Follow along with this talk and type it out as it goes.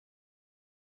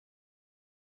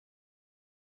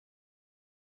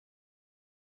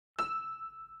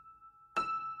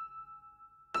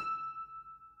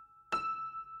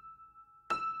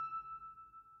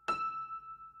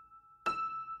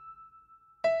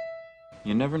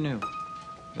You never knew.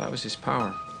 That was his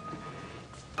power.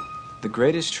 The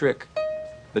greatest trick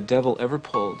the devil ever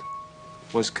pulled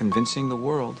was convincing the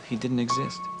world he didn't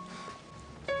exist.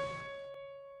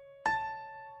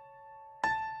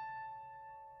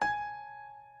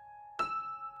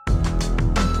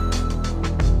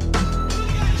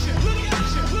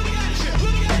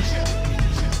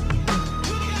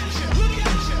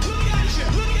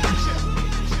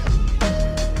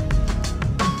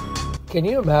 Can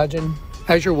you imagine,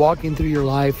 as you're walking through your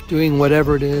life, doing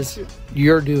whatever it is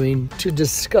you're doing,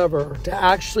 to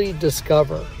actually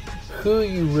discover who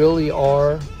you really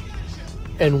are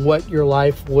and what your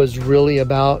life was really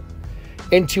about,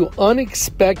 and to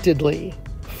unexpectedly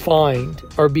find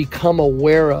or become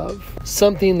aware of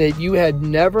something that you had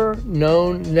never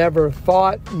known, never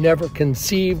thought, never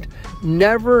conceived,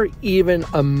 never even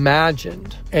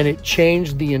imagined, and it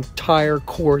changed the entire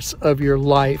course of your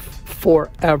life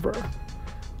forever.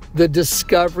 The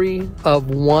discovery of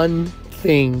one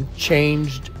thing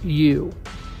changed you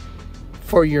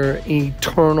for your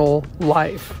eternal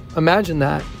life. Imagine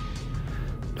that.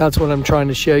 That's what I'm trying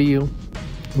to show you.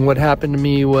 And what happened to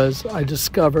me was I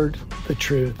discovered the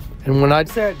truth. And when I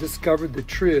say I discovered the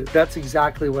truth, that's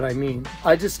exactly what I mean.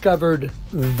 I discovered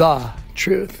the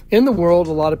truth. In the world,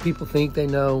 a lot of people think they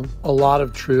know a lot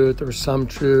of truth or some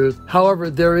truth. However,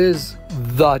 there is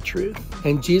the truth.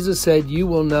 And Jesus said, you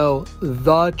will know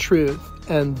the truth,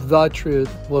 and the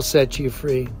truth will set you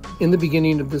free. In the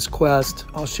beginning of this quest,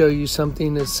 I'll show you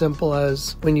something as simple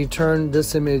as when you turn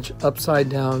this image upside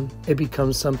down, it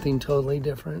becomes something totally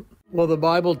different. Well, the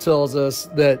Bible tells us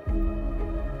that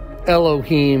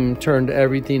Elohim turned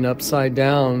everything upside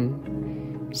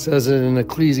down. It says it in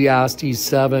Ecclesiastes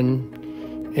 7.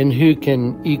 And who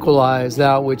can equalize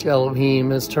that which Elohim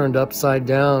has turned upside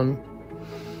down?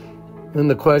 Then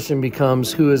the question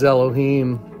becomes, who is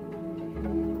Elohim?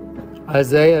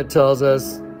 Isaiah tells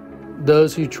us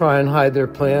those who try and hide their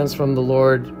plans from the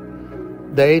Lord,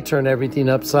 they turn everything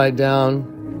upside down.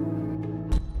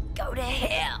 Go to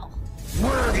hell.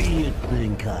 Where do you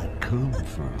think I come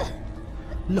from?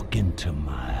 Look into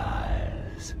my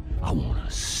eyes. I want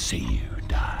to see you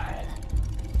die.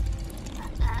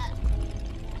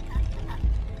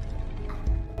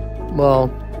 Well,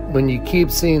 when you keep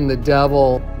seeing the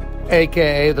devil,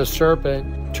 aka the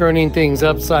serpent, turning things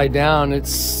upside down, it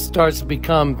starts to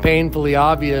become painfully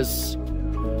obvious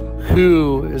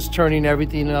who is turning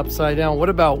everything upside down. What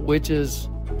about witches?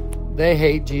 They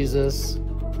hate Jesus.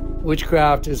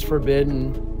 Witchcraft is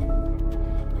forbidden.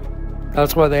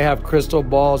 That's why they have crystal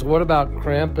balls. What about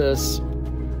Krampus?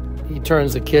 He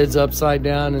turns the kids upside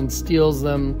down and steals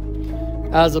them.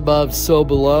 As above, so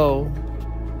below.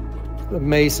 The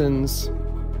Masons,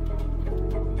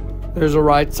 there's a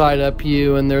right side up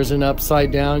you and there's an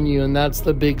upside down you, and that's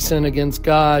the big sin against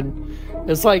God.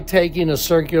 It's like taking a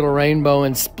circular rainbow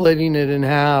and splitting it in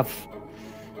half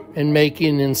and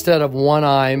making, instead of one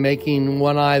eye, making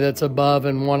one eye that's above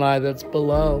and one eye that's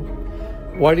below.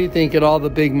 Why do you think at all the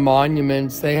big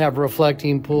monuments they have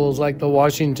reflecting pools, like the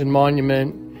Washington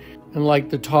Monument and like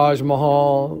the Taj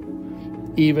Mahal,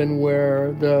 even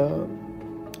where the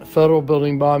federal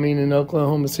building bombing in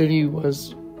Oklahoma City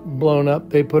was blown up,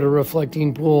 they put a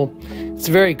reflecting pool. It's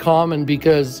very common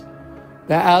because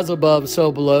the as above,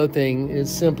 so below thing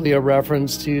is simply a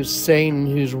reference to Satan,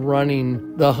 who's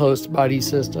running the host body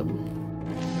system.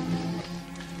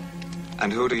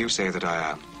 And who do you say that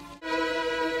I am?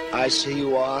 I say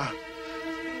you are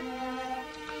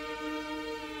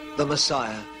the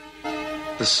Messiah,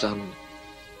 the Son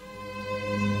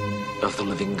of the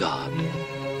living God.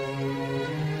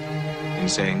 In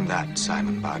saying that,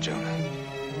 Simon Bar-Jonah,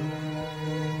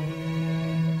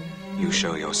 you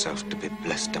show yourself to be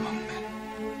blessed among men.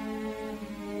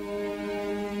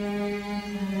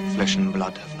 Flesh and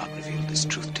blood have not revealed this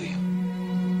truth to you.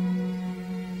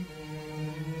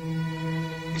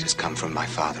 It has come from my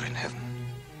Father in heaven.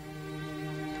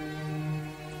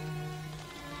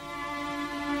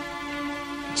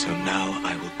 And so now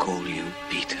I will call you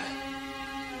Peter,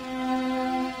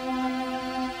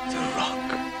 the Rock.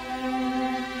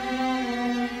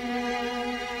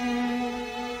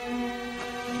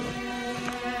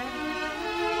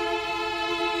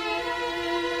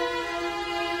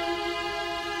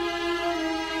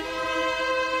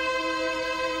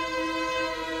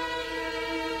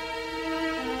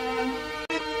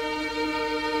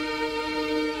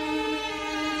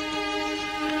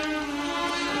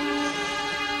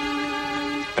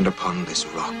 And upon this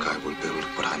rock I will build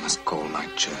what I must call my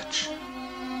church.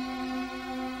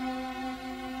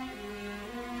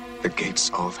 The gates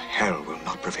of hell will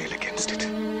not prevail against it.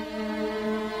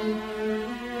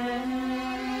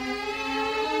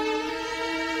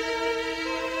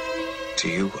 To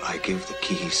you I give the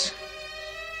keys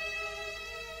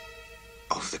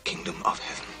of the kingdom of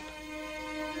heaven.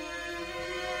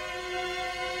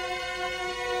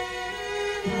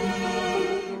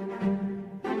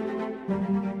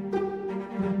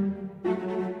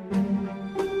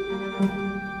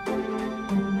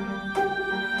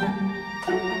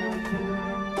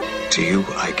 To you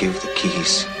I give the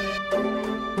keys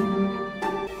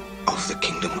of the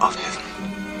kingdom of heaven.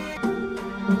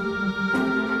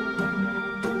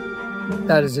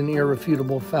 That is an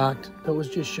irrefutable fact that was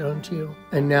just shown to you.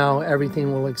 And now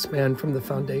everything will expand from the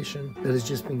foundation that has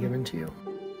just been given to you.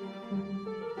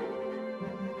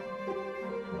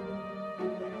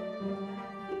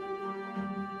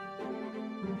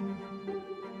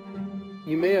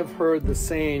 You may have heard the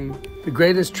saying, the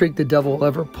greatest trick the devil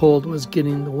ever pulled was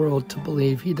getting the world to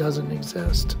believe he doesn't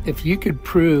exist. If you could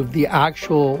prove the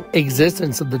actual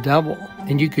existence of the devil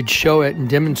and you could show it and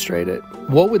demonstrate it,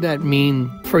 what would that mean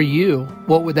for you?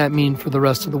 What would that mean for the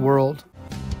rest of the world?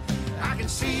 I can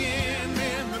see him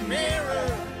in the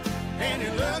mirror, and he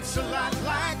looks a lot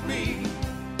like me.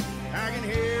 I can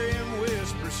hear him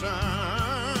whisper, son,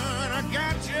 I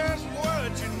got just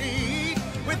what you need.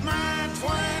 With my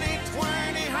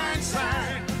 20/20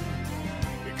 hindsight,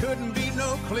 it couldn't be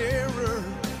no clearer.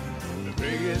 The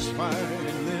biggest fight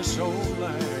in this whole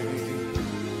life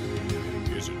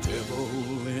is a devil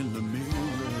in the mirror.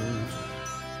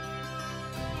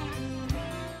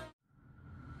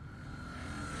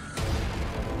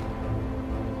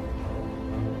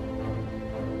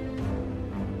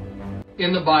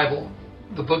 In the Bible,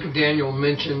 the book of Daniel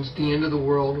mentions the end of the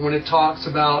world when it talks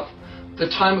about the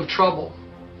time of trouble.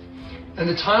 And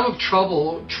the time of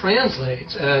trouble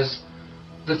translates as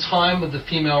the time of the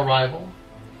female rival.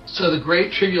 So the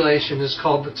Great Tribulation is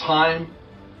called the time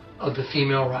of the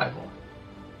female rival.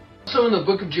 So in the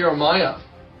book of Jeremiah,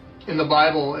 in the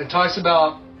Bible, it talks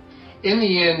about, in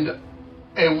the end,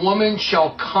 a woman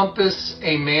shall compass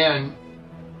a man.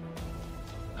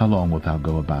 How long wilt thou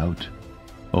go about,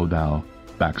 O thou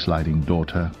backsliding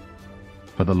daughter?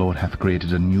 For the Lord hath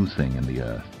created a new thing in the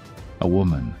earth. A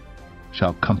woman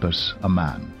shall compass a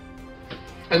man.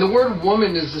 And the word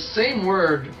woman is the same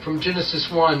word from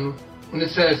Genesis 1 when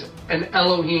it says, an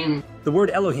Elohim. The word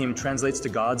Elohim translates to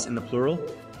gods in the plural,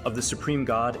 of the supreme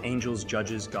God, angels,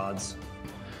 judges, gods.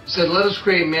 Said, let us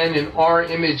create man in our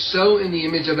image. So in the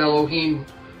image of Elohim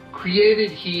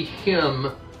created he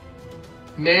him.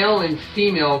 Male and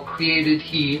female created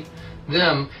he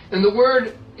them. And the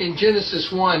word in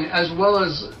Genesis 1, as well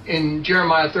as in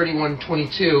Jeremiah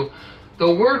 31:22,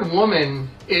 the word woman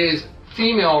is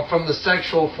female from the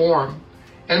sexual form.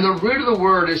 And the root of the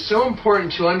word is so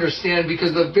important to understand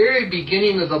because the very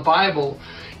beginning of the Bible,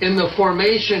 in the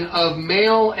formation of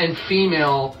male and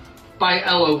female by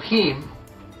Elohim,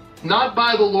 not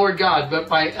by the Lord God, but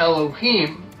by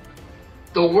Elohim,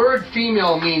 the word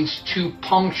female means to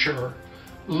puncture,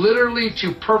 literally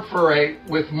to perforate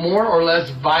with more or less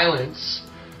violence,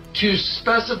 to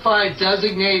specify,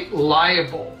 designate,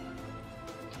 liable,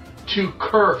 to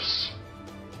curse,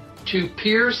 to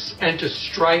pierce, and to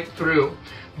strike through.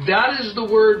 That is the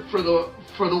word for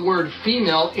the word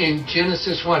female in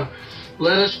Genesis 1.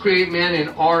 Let us create man in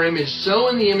our image. So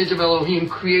in the image of Elohim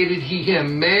created he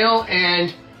him, male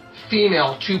and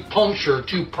female, to puncture,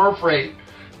 to perforate,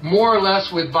 more or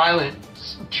less with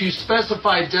violence, to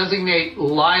specify, designate,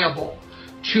 liable,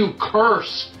 to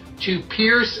curse, to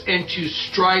pierce, and to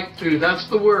strike through. That's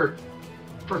the word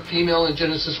for female in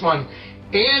Genesis 1.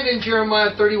 And in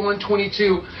Jeremiah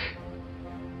 31:22,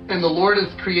 and the Lord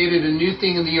hath created a new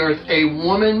thing in the earth, a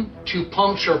woman to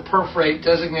puncture, perforate,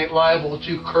 designate, liable,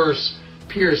 to curse,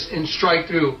 pierce, and strike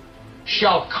through,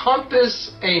 shall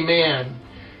compass a man.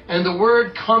 And the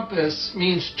word compass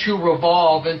means to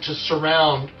revolve and to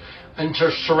surround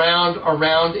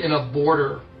around in a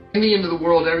border. In the end of the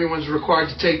world, everyone's required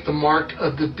to take the mark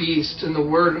of the beast. And the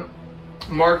word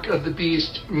mark of the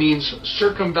beast means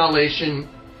circumvallation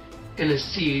in a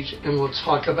siege, and we'll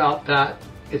talk about that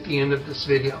at the end of this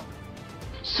video.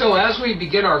 So as we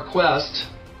begin our quest,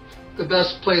 the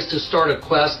best place to start a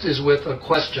quest is with a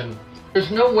question.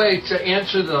 There's no way to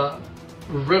answer the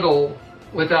riddle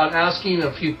without asking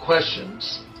a few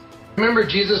questions. Remember,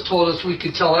 Jesus told us we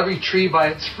could tell every tree by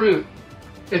its fruit.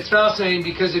 It's fascinating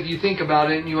because if you think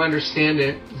about it and you understand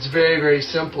it, it's very, very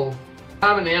simple.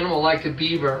 Have an animal like a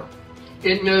beaver.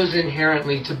 It knows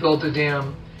inherently to build a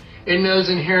dam. It knows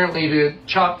inherently to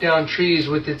chop down trees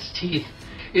with its teeth.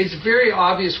 It's very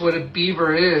obvious what a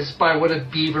beaver is by what a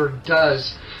beaver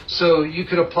does. So you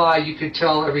could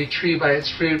tell every tree by its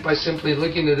fruit by simply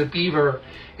looking at a beaver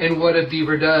and what a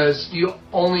beaver does. You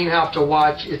only have to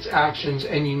watch its actions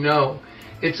and you know.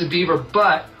 it's a beaver.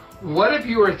 But what if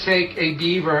you were to take a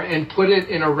beaver and put it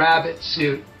in a rabbit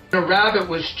suit? A rabbit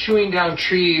was chewing down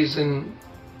trees and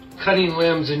cutting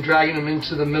limbs and dragging them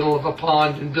into the middle of a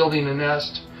pond and building a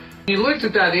nest. When you looked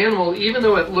at that animal, even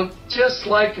though it looked just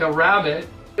like a rabbit,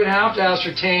 you would have to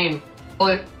ascertain, well,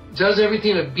 it does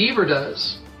everything a beaver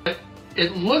does.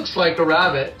 It looks like a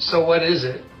rabbit, so what is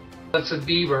it? It's a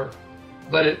beaver,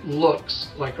 but it looks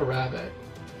like a rabbit.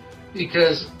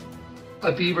 Because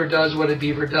a beaver does what a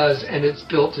beaver does, and it's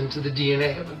built into the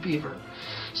DNA of a beaver.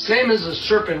 Same as the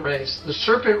serpent race. The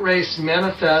serpent race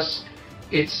manifests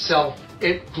itself.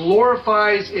 It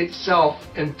glorifies itself,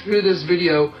 and through this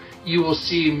video, you will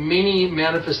see many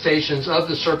manifestations of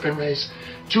the serpent race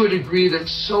to a degree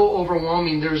that's so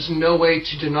overwhelming, there's no way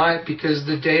to deny it because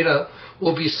the data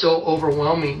will be so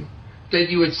overwhelming that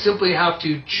you would simply have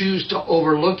to choose to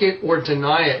overlook it or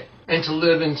deny it and to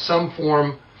live in some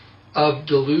form of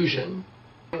delusion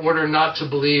in order not to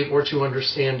believe or to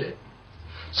understand it.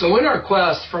 So in our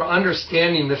quest for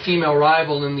understanding the female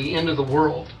rival and the end of the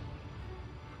world,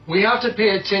 we have to pay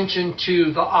attention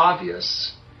to the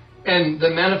obvious and the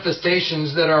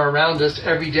manifestations that are around us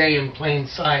every day in plain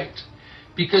sight,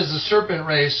 because the serpent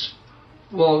race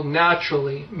will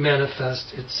naturally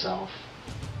manifest itself.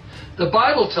 The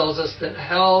Bible tells us that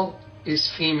hell is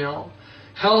female.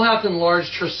 Hell hath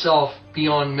enlarged herself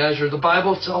beyond measure. The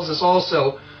Bible tells us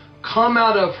also, come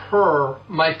out of her,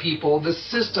 my people. The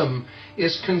system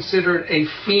is considered a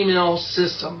female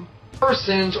system. Her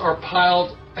sins are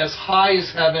piled as high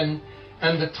as heaven,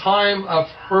 and the time of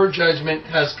her judgment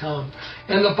has come.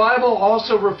 And the Bible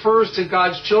also refers to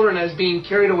God's children as being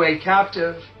carried away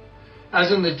captive,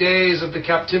 as in the days of the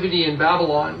captivity in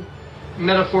Babylon.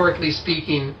 Metaphorically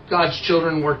speaking, God's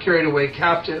children were carried away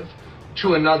captive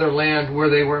to another land where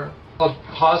they were held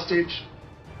hostage.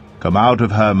 Come out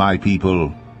of her, my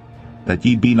people, that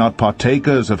ye be not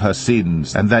partakers of her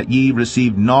sins, and that ye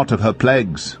receive not of her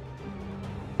plagues.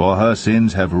 For her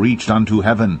sins have reached unto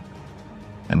heaven,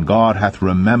 and God hath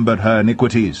remembered her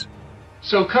iniquities.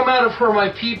 So come out of her, my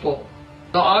people.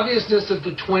 The obviousness of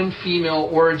the twin female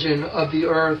origin of the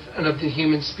earth and of the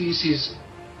human species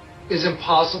is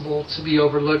impossible to be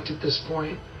overlooked at this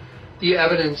point. The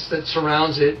evidence that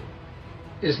surrounds it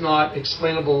is not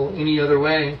explainable any other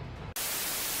way.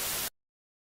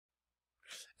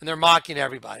 And they're mocking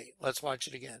everybody. Let's watch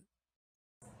it again.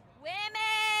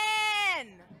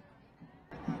 Women!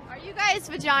 Are you guys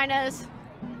vaginas?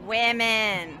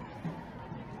 Women.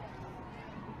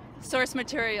 Source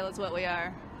material is what we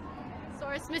are.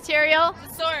 Source material?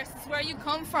 The source is where you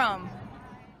come from.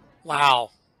 Wow.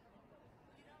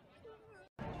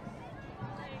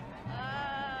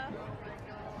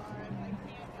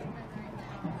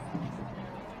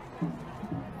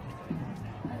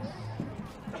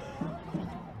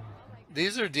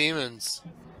 These are demons.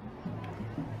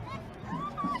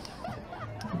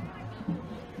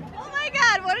 Oh my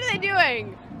god, what are they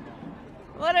doing?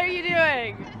 What are you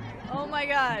doing? Oh my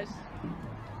gosh.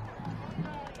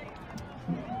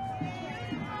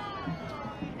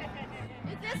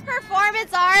 Is this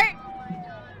performance art?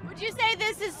 Would you say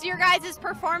this is your guys'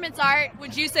 performance art?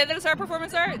 Would you say that it's our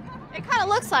performance art? It kind of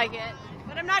looks like it,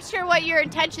 but I'm not sure what your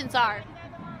intentions are.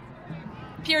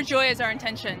 Pure joy is our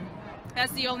intention.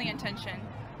 That's the only intention.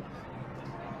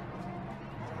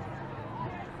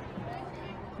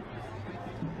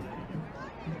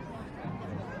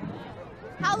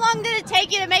 How long did it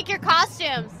take you to make your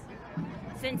costumes?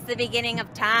 Since the beginning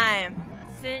of time.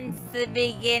 Since the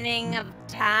beginning of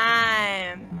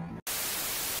time.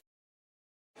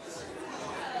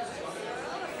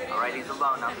 Alright, he's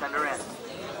alone. I'll send her in.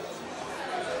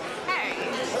 Hey.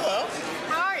 Hello.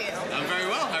 How are you? I'm very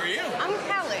well. How are you? I'm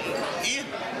Kelly. Ian.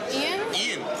 Ian?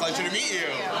 Ian, pleasure to meet you.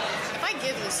 If I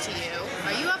give this to you,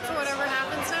 are you up for whatever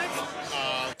happens next?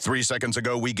 3 seconds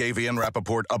ago, we gave Ian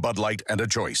Rappaport a Bud Light and a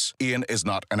choice. Ian is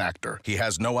not an actor. He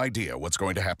has no idea what's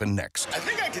going to happen next. I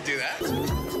think I could do that.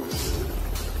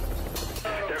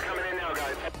 They're coming in now,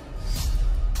 guys.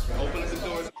 Open the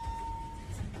doors.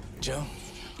 Joe.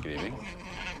 Good evening.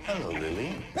 Hello,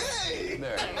 Lily. Hey!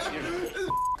 There.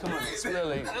 Come on, it's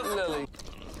Lily. Lily.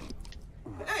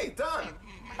 Hey, Don.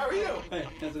 How are you? Hey,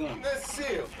 how's it going? Nice to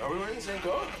see you. Are we wearing the same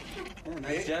coat? Yeah,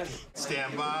 nice jacket.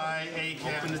 Stand by.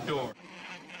 ACAB. Open the door.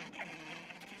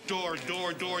 Door.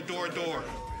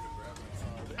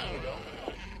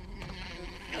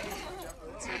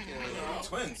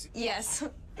 Twins? Yes.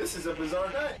 This is a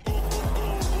bizarre night.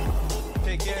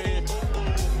 Take care, Ian.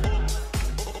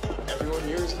 Everyone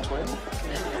here is a twin?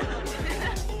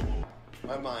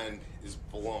 My mind is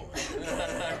blown.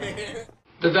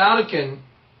 The Vatican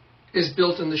is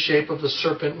built in the shape of a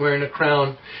serpent wearing a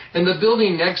crown. And the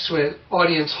building next to it,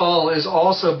 Audience Hall, is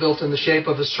also built in the shape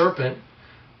of a serpent.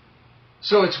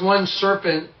 So it's one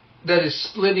serpent that is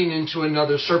splitting into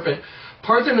another serpent.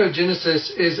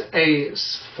 Parthenogenesis is a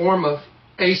form of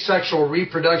asexual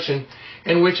reproduction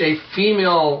in which a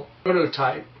female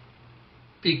prototype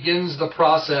begins the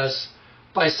process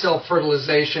by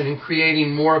self-fertilization and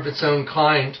creating more of its own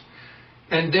kind.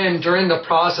 And then during the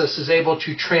process is able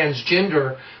to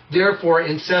transgender, therefore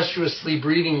incestuously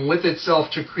breeding with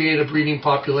itself to create a breeding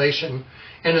population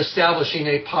and establishing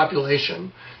a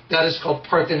population. That is called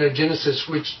parthenogenesis,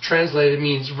 which translated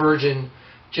means virgin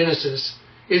genesis.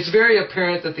 It's very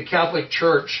apparent that the Catholic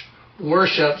Church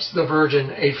worships the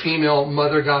Virgin, a female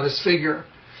mother goddess figure.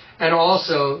 And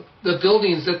also the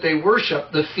buildings that they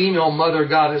worship the female mother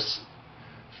goddess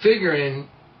figure in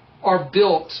are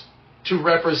built to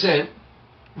represent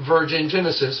virgin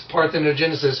genesis,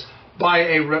 parthenogenesis, by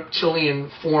a reptilian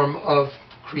form of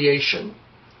creation.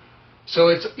 So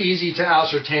it's easy to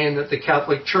ascertain that the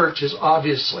Catholic Church is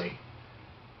obviously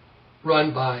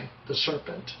run by the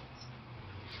serpent.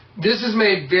 This is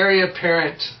made very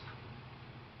apparent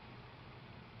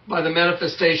by the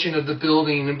manifestation of the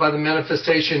building and by the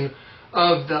manifestation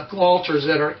of the altars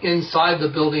that are inside the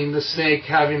building, the snake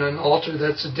having an altar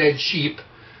that's a dead sheep,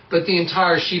 but the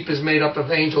entire sheep is made up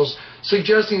of angels,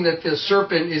 suggesting that the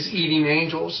serpent is eating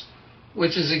angels,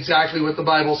 which is exactly what the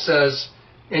Bible says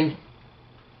in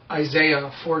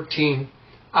Isaiah 14.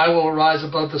 I will arise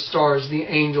above the stars, the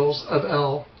angels of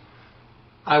El.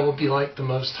 I will be like the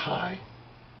Most High.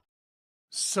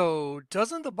 So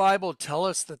doesn't the Bible tell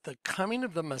us that the coming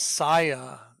of the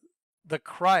Messiah, the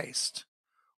Christ,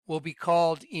 will be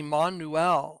called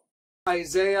Emmanuel?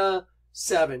 Isaiah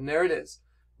 7, there it is.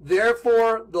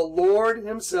 Therefore the Lord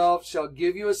himself shall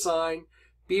give you a sign.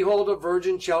 Behold, a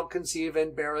virgin shall conceive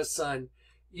and bear a son.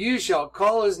 You shall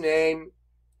call his name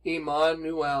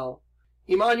Emmanuel.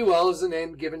 Emmanuel is the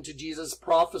name given to Jesus,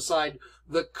 prophesied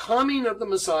the coming of the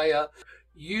Messiah.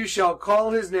 You shall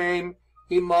call his name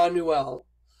Emmanuel.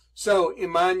 So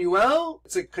Emmanuel,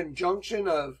 it's a conjunction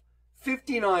of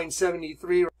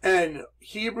 5973 and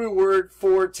Hebrew word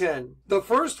 410. The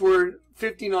first word,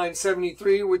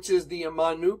 5973, which is the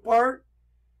Emanu part,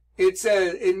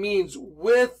 it means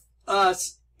with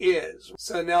us is.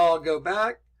 So now I'll go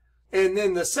back. And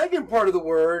then the second part of the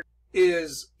word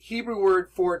is Hebrew word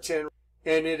 410,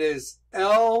 and it is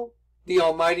El, the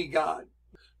Almighty God.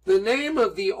 The name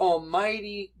of the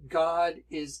Almighty God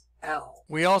is El.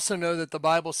 We also know that the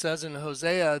Bible says in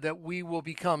Hosea that we will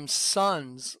become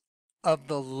sons of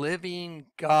the living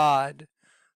God.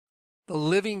 The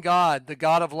living God, the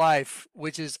God of life,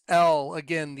 which is El,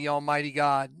 again, the Almighty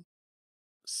God.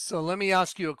 So let me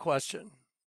ask you a question.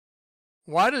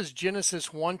 Why does Genesis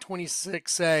 1:26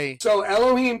 say, so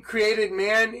Elohim created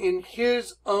man in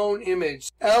his own image?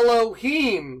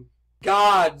 Elohim,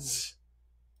 gods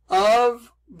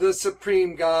of the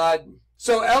supreme God.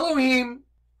 So Elohim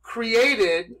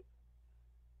created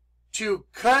to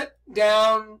cut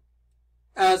down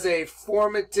as a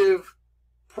formative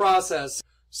process.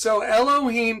 So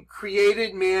Elohim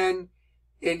created man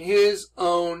in his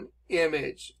own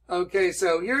image. Okay,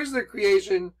 so here's the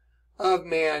creation of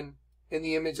man in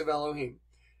the image of Elohim.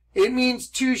 It means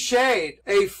to shade,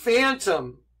 a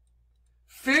phantom,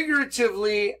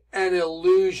 figuratively an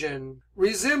illusion,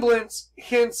 resemblance,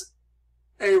 hence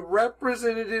a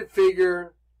representative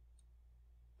figure,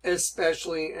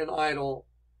 especially an idol,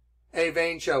 a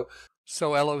vain show.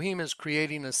 So Elohim is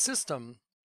creating a system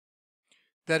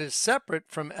that is separate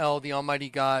from El, the Almighty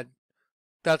God.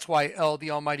 That's why El,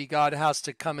 the Almighty God, has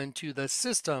to come into the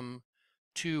system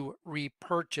to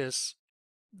repurchase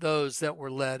those that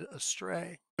were led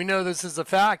astray. We know this is a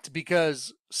fact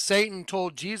because Satan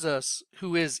told Jesus,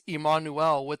 who is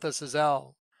Emmanuel, with us is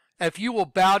El, if you will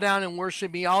bow down and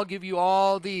worship me, I'll give you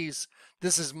all these.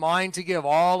 This is mine to give.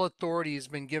 All authority has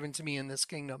been given to me in this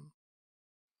kingdom.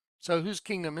 So whose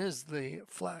kingdom is the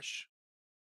flesh?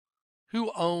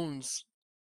 Who owns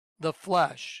the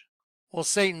flesh? Well,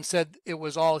 Satan said it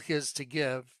was all his to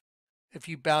give. If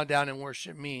you bow down and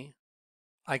worship me,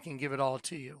 I can give it all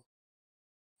to you.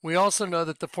 We also know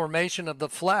that the formation of the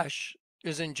flesh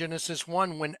is in Genesis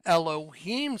 1 when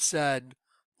Elohim said,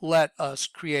 let us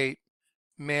create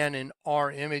man in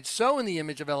our image. So in the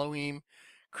image of Elohim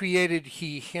created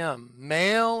he him.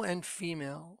 Male and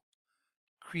female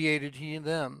created he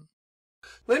them.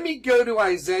 Let me go to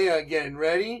Isaiah again.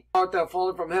 Ready? How art thou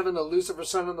fallen from heaven, the Lucifer,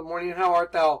 son of the morning? How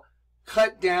art thou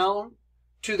cut down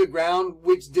to the ground,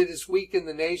 which didst weaken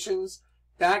the nations?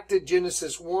 Back to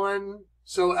Genesis 1.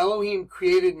 So Elohim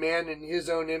created man in his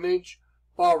own image,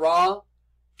 bara,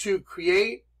 to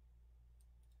create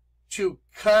to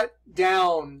cut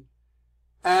down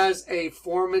as a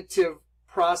formative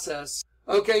process.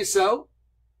 Okay, so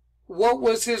what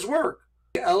was his work?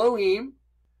 Elohim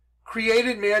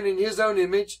created man in his own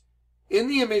image. In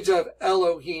the image of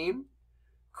Elohim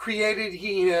created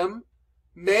he him.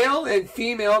 Male and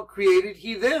female created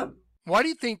he them. Why do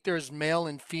you think there's male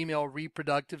and female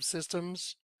reproductive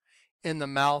systems in the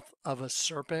mouth of a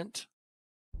serpent?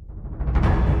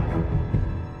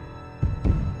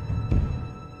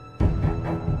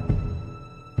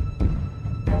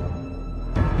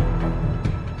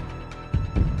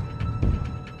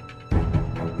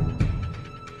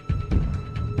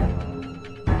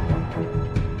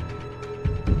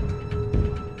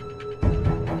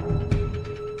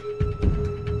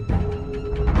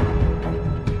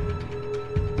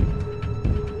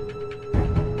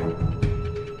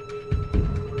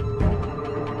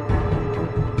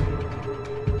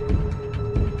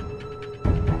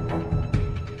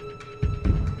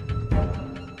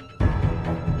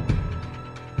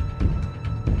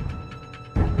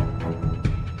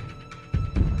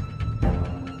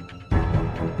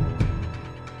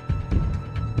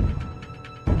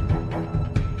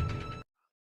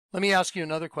 Let me ask you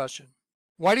another question.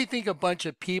 Why do you think a bunch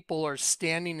of people are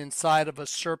standing inside of a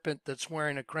serpent that's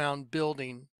wearing a crown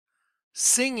building,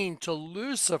 singing to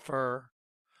Lucifer,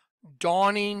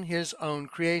 donning his own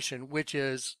creation, which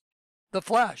is the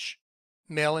flesh,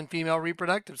 male and female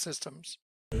reproductive systems?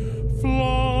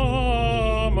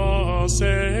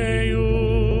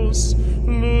 Flamaseus,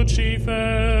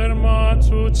 Lucifer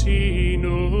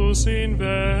matutinus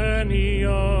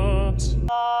inveniat.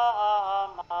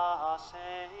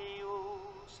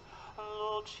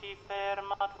 Lucifer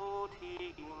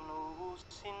matutinus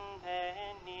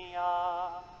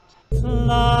inveniat.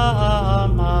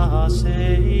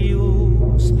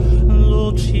 Flamaseus,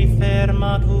 Lucifer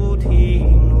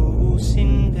matutinus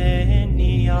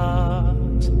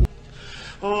inveniat.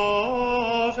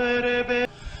 O verbe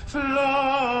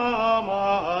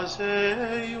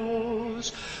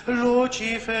Flamaseus,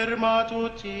 Lucifer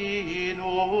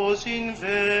matutinus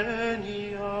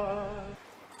inveniat.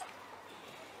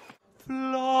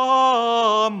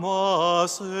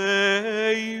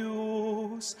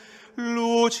 Flamaseus,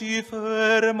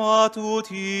 Lucifer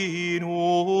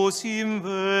matutinus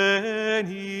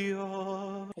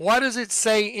inveniat. Why does it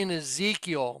say in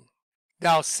Ezekiel,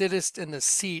 thou sittest in the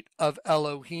seat of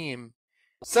Elohim?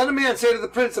 Son of man, say to the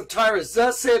prince of Tyrus,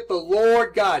 thus saith the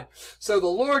Lord God. So the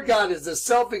Lord God is the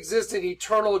self-existent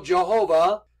eternal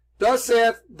Jehovah. Thus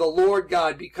saith the Lord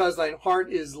God, because thine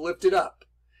heart is lifted up.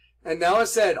 And thou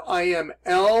hast said, I am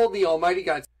El, the Almighty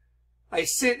God. I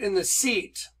sit in the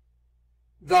seat,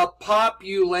 the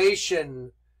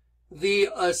population, the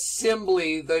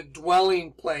assembly, the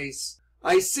dwelling place.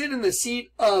 I sit in the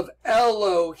seat of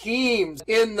Elohim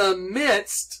in the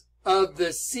midst of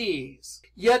the seas.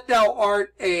 Yet thou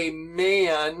art a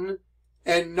man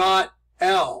and not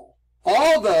El,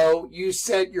 although you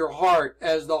set your heart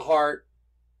as the heart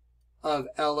of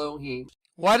Elohim.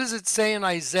 Why does it say in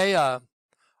Isaiah,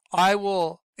 I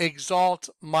will exalt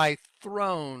my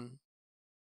throne,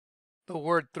 the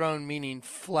word throne meaning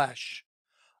flesh,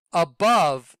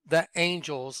 above the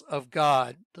angels of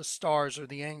God? The stars are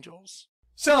the angels.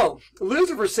 So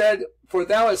Lucifer said, for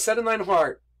thou hast said in thine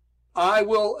heart, I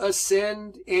will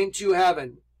ascend into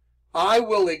heaven. I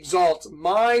will exalt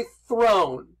my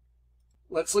throne.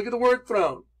 Let's look at the word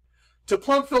throne. To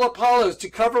plumb fill Apollos, to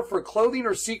cover for clothing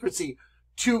or secrecy,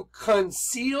 to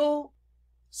conceal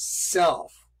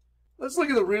self. Let's look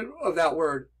at the root of that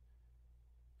word.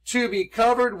 To be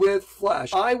covered with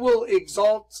flesh. I will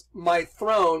exalt my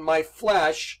throne, my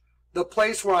flesh, the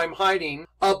place where I'm hiding,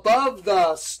 above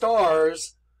the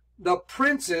stars, the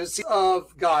princes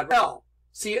of God. El.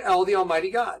 See, El, the Almighty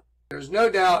God. There's no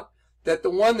doubt that the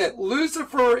one that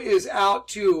Lucifer is out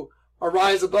to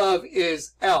arise above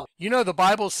is El. You know, the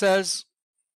Bible says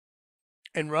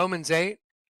in Romans 8,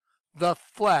 the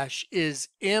flesh is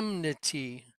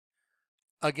enmity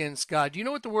against God. Do you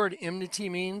know what the word enmity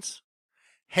means?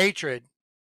 Hatred.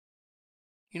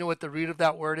 You know what the root of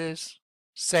that word is?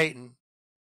 Satan.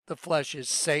 The flesh is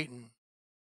Satan.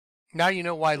 Now you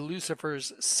know why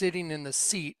Lucifer's sitting in the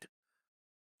seat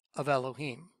of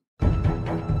Elohim.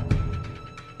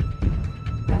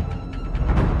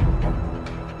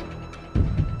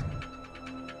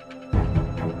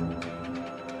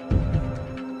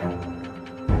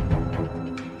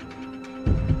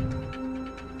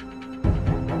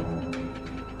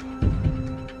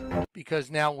 Because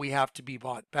now we have to be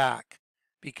bought back.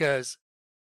 Because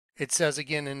it says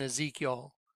again in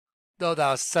Ezekiel, though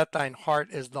thou set thine heart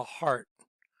as the heart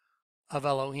of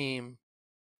Elohim,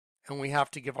 and we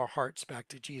have to give our hearts back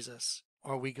to Jesus,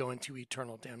 or we go into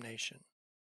eternal damnation.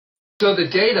 So the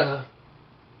data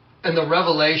and the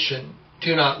revelation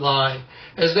do not lie,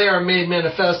 as they are made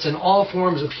manifest in all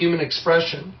forms of human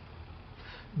expression.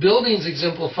 Buildings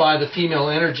exemplify the female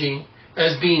energy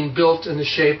as being built in the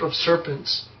shape of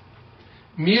serpents.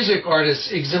 Music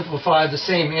artists exemplify the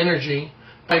same energy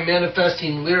by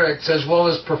manifesting lyrics as well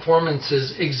as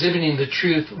performances exhibiting the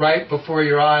truth right before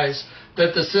your eyes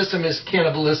that the system is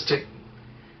cannibalistic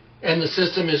and the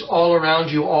system is all around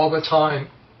you all the time.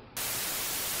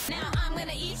 Now I'm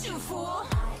gonna eat you, fool.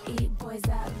 I eat boys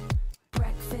up,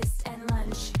 breakfast and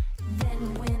lunch.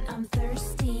 Then when I'm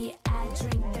thirsty, I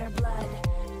drink their blood.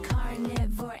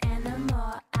 Carnivore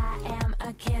animal, I am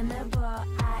a cannibal.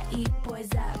 I eat boys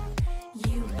up,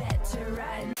 you better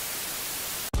run.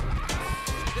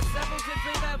 There's several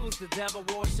different levels to devil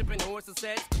worshiping, horses,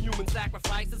 sex, human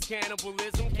sacrifices,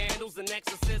 cannibalism, candles and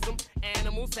exorcism,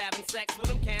 animals having sex with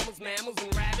them, camels, mammals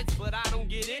and rabbits. But I don't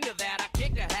get into that, I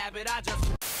kick the habit, I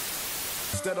just...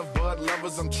 Instead of bud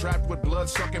lovers, I'm trapped with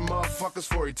blood-sucking motherfuckers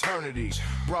for eternity.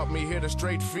 Brought me here to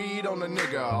straight feed on a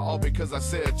nigga, all because I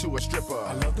said to a stripper,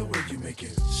 I love the way you make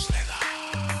it slither.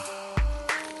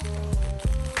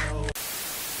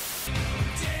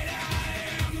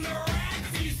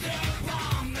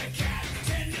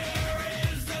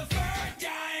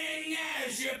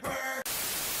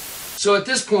 So at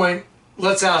this point,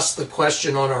 let's ask the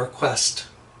question on our quest.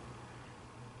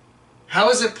 How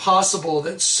is it possible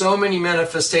that so many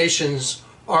manifestations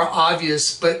are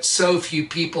obvious, but so few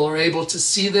people are able to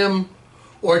see them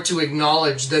or to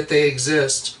acknowledge that they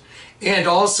exist? And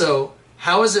also,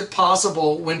 how is it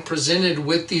possible when presented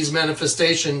with these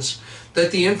manifestations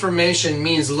that the information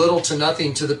means little to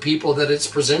nothing to the people that it's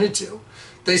presented to?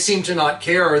 They seem to not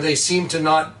care, or they seem to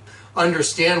not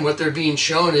understand what they're being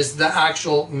shown is the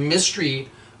actual mystery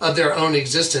of their own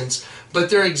existence. But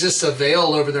there exists a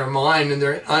veil over their mind, and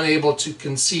they're unable to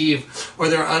conceive, or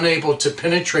they're unable to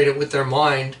penetrate it with their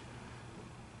mind.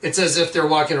 It's as if they're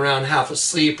walking around half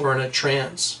asleep or in a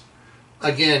trance.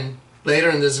 Again, later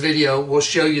in this video, we'll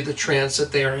show you the trance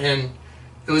that they are in.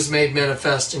 It was made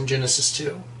manifest in Genesis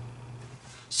 2.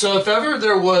 So if ever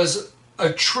there was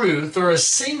a truth, or a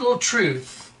single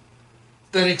truth,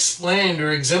 that explained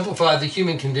or exemplified the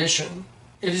human condition,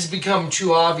 it has become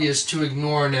too obvious to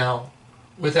ignore now,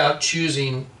 without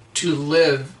choosing to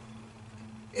live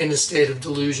in a state of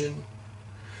delusion.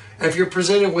 If you're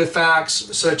presented with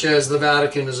facts such as the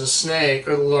Vatican is a snake,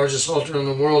 or the largest altar in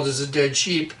the world is a dead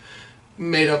sheep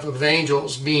made up of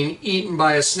angels being eaten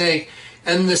by a snake,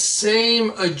 and the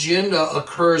same agenda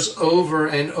occurs over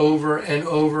and over and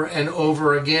over and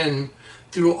over again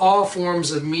through all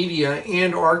forms of media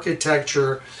and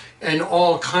architecture and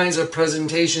all kinds of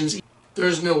presentations,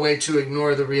 there's no way to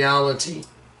ignore the reality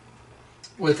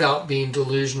without being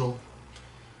delusional.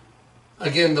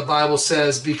 Again, the Bible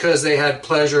says, because they had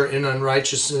pleasure in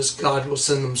unrighteousness, God will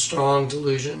send them strong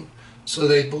delusion, so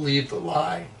they believe the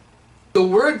lie. The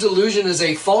word delusion is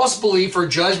a false belief or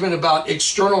judgment about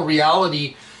external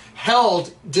reality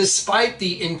held despite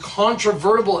the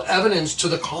incontrovertible evidence to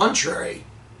the contrary,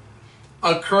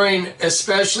 occurring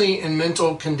especially in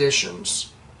mental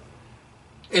conditions.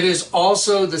 It is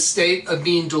also the state of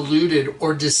being deluded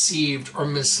or deceived or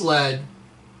misled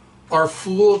or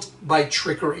fooled by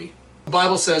trickery. The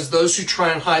Bible says those who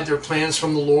try and hide their plans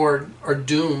from the Lord are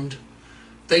doomed.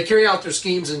 They carry out their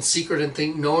schemes in secret and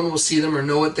think no one will see them or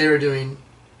know what they are doing.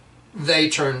 They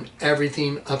turn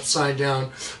everything upside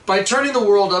down. By turning the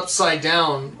world upside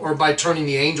down, or by turning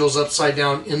the angels upside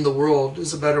down in the world,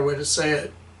 is a better way to say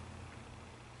it.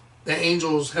 The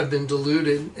angels have been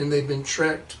deluded and they've been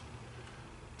tricked.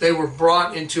 They were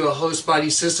brought into a host-body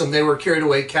system. They were carried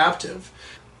away captive.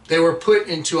 They were put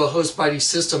into a host-body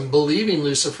system believing,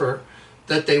 Lucifer,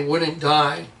 that they wouldn't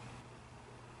die.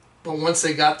 But once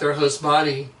they got their host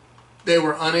body, they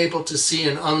were unable to see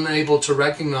and unable to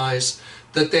recognize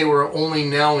that they were only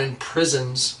now in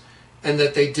prisons and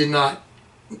that they did not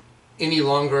any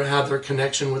longer have their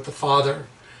connection with the Father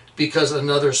because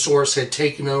another source had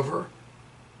taken over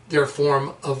their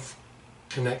form of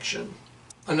connection.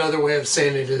 Another way of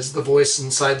saying it is the voice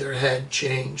inside their head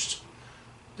changed.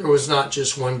 There was not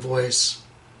just one voice,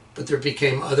 but there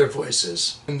became other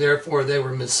voices, and therefore they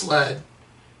were misled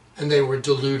and they were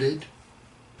deluded.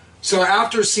 So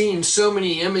after seeing so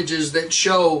many images that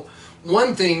show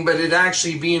one thing, but it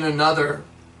actually being another,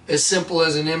 as simple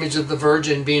as an image of the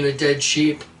Virgin being a dead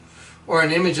sheep, or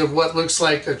an image of what looks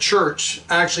like a church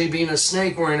actually being a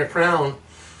snake wearing a crown,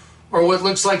 or what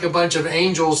looks like a bunch of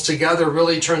angels together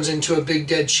really turns into a big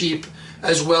dead sheep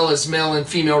as well as male and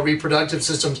female reproductive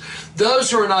systems.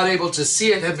 Those who are not able to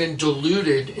see it have been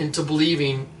deluded into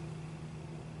believing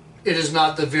it is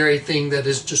not the very thing that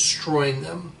is destroying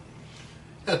them.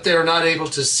 If they're not able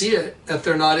to see it, if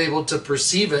they're not able to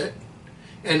perceive it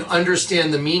and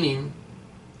understand the meaning,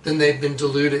 then they've been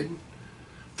deluded.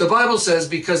 The Bible says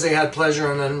because they had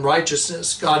pleasure in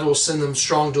unrighteousness, God will send them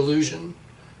strong delusion.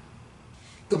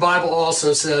 The Bible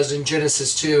also says in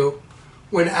Genesis 2,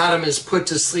 when Adam is put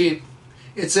to sleep,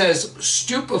 it says,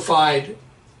 stupefied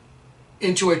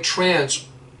into a trance,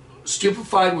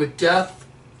 stupefied with death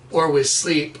or with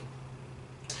sleep.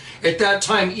 At that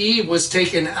time, Eve was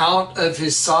taken out of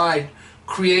his side,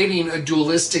 creating a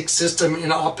dualistic system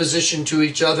in opposition to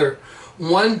each other.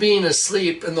 One being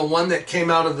asleep and the one that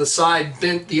came out of the side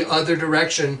bent the other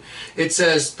direction. It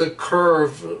says the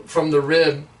curve from the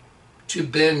rib to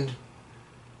bend.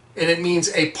 And it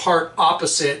means a part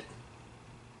opposite.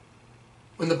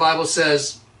 When the Bible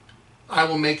says, I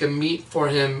will make a meat for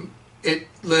him, it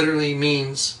literally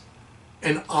means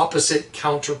an opposite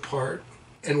counterpart,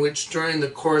 in which during the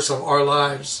course of our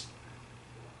lives,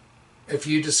 if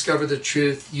you discover the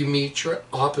truth, you meet your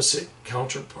opposite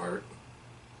counterpart.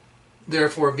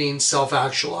 Therefore, being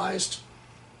self-actualized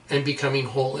and becoming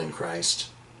whole in Christ.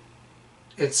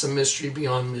 It's a mystery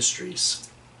beyond mysteries.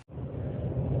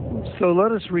 So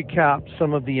let us recap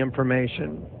some of the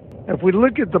information. If we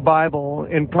look at the Bible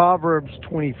in Proverbs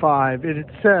 25, it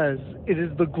says, it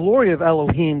is the glory of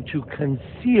Elohim to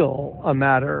conceal a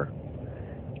matter.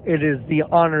 It is the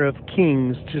honor of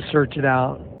kings to search it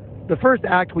out. The first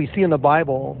act we see in the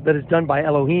Bible that is done by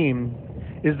Elohim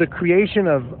is the creation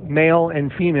of male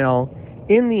and female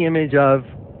in the image of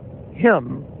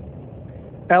him.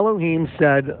 Elohim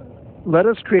said, let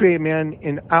us create man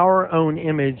in our own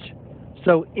image.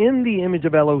 So in the image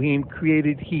of Elohim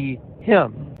created he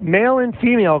him. Male and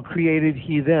female created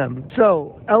he them.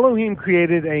 So Elohim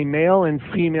created a male and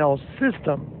female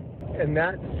system. And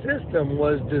that system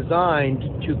was designed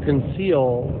to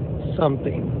conceal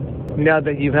something. Now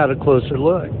that you've had a closer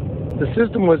look, the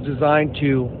system was designed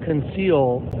to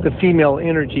conceal the female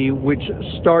energy which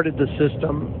started the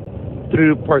system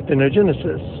through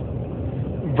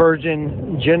parthenogenesis,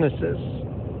 virgin genesis.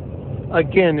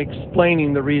 Again,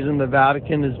 explaining the reason the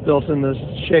Vatican is built in the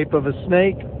shape of a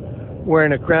snake,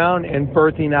 wearing a crown, and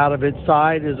birthing out of its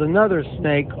side is another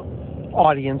snake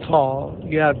audience hall.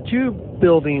 You have two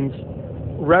buildings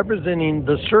representing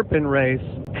the serpent race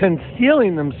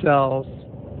concealing themselves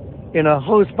in a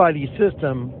host body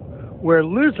system where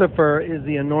Lucifer is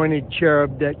the anointed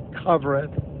cherub that covereth,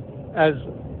 as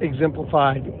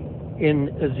exemplified in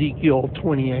Ezekiel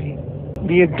 28.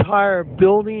 The entire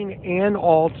building and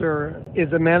altar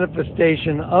is a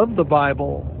manifestation of the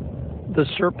Bible. The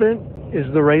serpent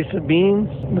is the race of beings.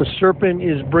 The serpent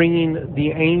is bringing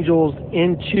the angels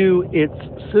into its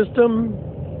system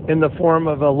in the form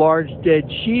of a large dead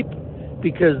sheep,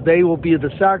 because they will be the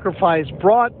sacrifice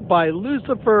brought by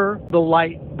Lucifer, the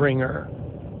light bringer.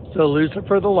 So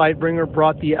Lucifer, the light bringer,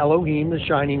 brought the Elohim, the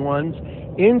shining ones,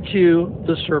 into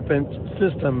the serpent's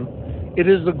system. It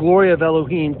is the glory of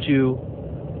Elohim to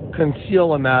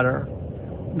conceal a matter.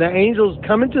 The angels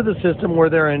come into the system where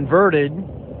they're inverted,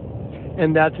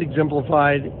 and that's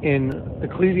exemplified in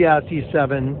Ecclesiastes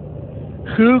 7.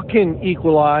 Who can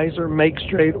equalize or make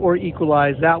straight or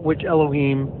equalize that which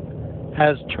Elohim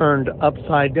has turned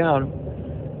upside down?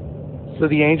 So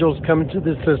the angels come into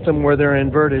the system where they're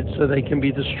inverted so they can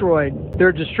be destroyed.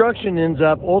 Their destruction ends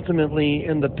up ultimately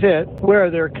in the pit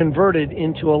where they're converted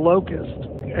into a locust.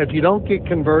 If you don't get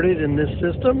converted in this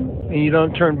system and you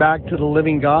don't turn back to the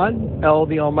living God, El,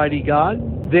 the Almighty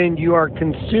God, then you are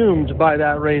consumed by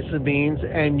that race of beings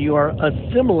and you are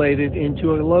assimilated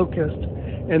into a locust.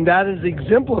 And that is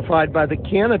exemplified by the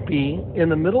canopy in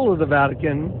the middle of the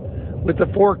Vatican with the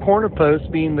four corner posts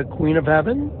being the Queen of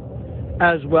Heaven,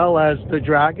 as well as the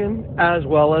dragon, as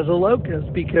well as a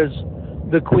locust, because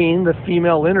the queen, the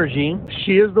female energy,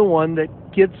 she is the one that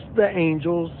gets the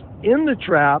angels in the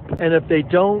trap, and if they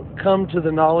don't come to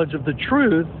the knowledge of the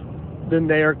truth, then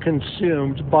they are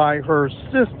consumed by her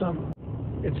system.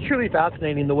 It's truly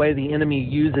fascinating the way the enemy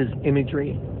uses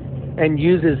imagery and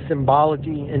uses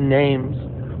symbology and names.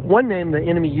 One name the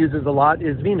enemy uses a lot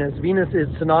is Venus. Venus is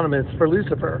synonymous for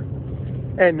Lucifer.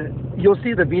 And you'll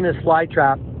see the Venus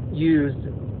flytrap used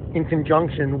in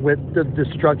conjunction with the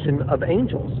destruction of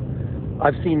angels.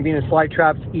 I've seen Venus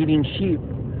flytraps eating sheep,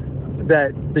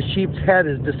 that the sheep's head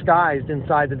is disguised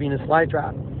inside the Venus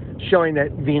flytrap, showing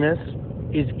that Venus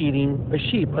is eating a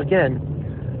sheep. Again,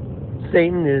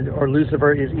 Satan is, or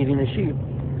Lucifer is eating a sheep.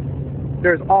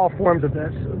 There's all forms of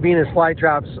this. Venus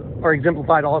flytraps are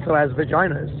exemplified also as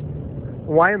vaginas.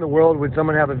 why in the world would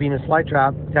someone have a Venus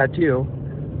flytrap tattoo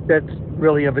that's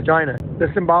really a vagina?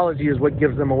 The symbology is what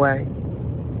gives them away.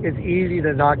 It's easy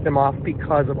to knock them off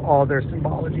because of all their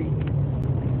symbology.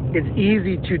 It's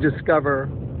easy to discover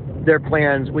their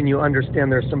plans when you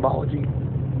understand their symbology.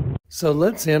 So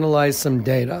let's analyze some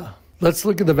data. Let's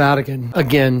look at the Vatican.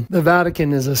 Again, the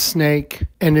Vatican is a snake,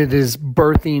 and it is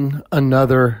birthing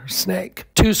another snake.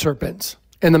 Two serpents.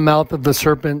 In the mouth of the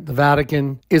serpent, the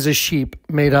Vatican is a sheep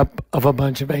made up of a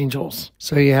bunch of angels.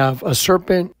 So you have a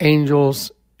serpent,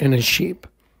 angels, and a sheep.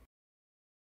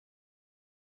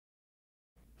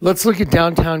 Let's look at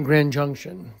downtown Grand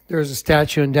Junction. There's a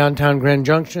statue in downtown Grand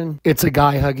Junction. It's a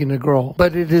guy hugging a girl,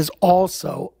 but it is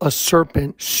also a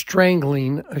serpent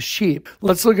strangling a sheep.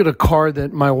 Let's look at a card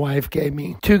that my wife gave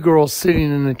me. Two girls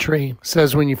sitting in a tree. It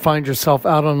says when you find yourself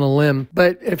out on a limb.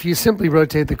 But if you simply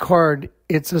rotate the card,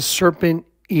 it's a serpent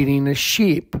eating a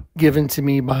sheep given to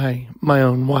me by my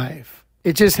own wife.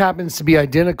 It just happens to be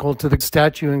identical to the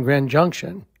statue in Grand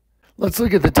Junction. Let's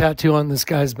look at the tattoo on this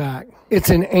guy's back.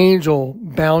 It's an angel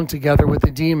bound together with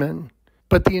a demon.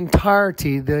 But the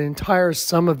entire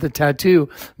sum of the tattoo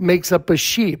makes up a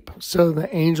sheep. So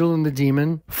the angel and the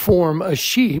demon form a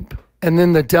sheep. And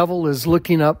then the devil is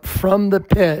looking up from the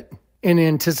pit in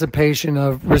anticipation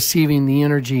of receiving the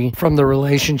energy from the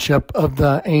relationship of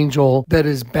the angel that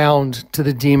is bound to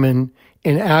the demon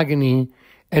in agony.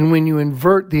 And when you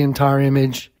invert the entire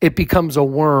image, it becomes a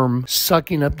worm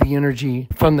sucking up the energy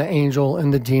from the angel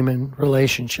and the demon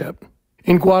relationship.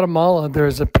 In Guatemala,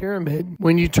 there's a pyramid.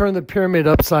 When you turn the pyramid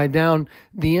upside down,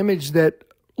 the image that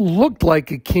looked like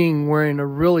a king wearing a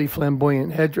really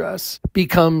flamboyant headdress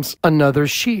becomes another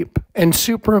sheep. And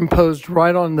superimposed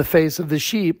right on the face of the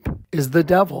sheep is the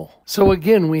devil. So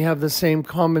again, we have the same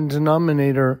common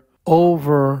denominator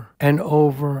over and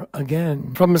over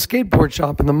again. From a skateboard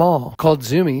shop in the mall called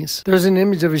Zoomies, there's an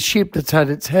image of a sheep that's had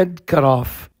its head cut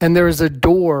off. And there is a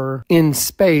door in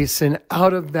space, and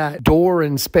out of that door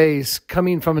in space,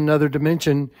 coming from another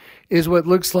dimension, is what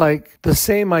looks like the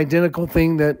same identical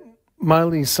thing that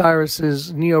Miley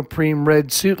Cyrus's neoprene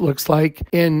red suit looks like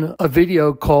in a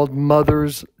video called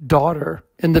Mother's Daughter.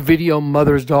 In the video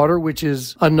Mother's Daughter, which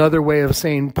is another way of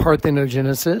saying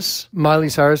parthenogenesis, Miley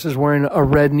Cyrus is wearing a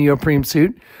red neoprene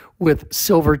suit with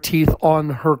silver teeth on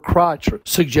her crotch,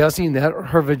 suggesting that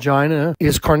her vagina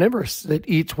is carnivorous, that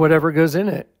eats whatever goes in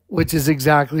it, which is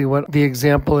exactly what the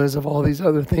example is of all these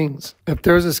other things. If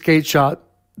there's a skate shot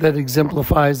that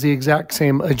exemplifies the exact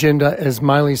same agenda as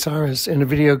Miley Cyrus in a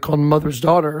video called Mother's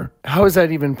Daughter, how is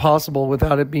that even possible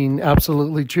without it being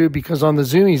absolutely true? Because on the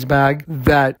Zoomies bag,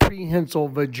 that prehensile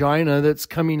vagina that's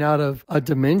coming out of a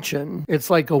dimension, it's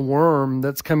like a worm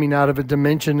that's coming out of a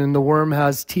dimension, and the worm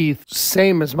has teeth,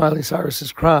 same as Miley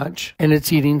Cyrus's crotch, and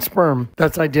it's eating sperm.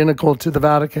 That's identical to the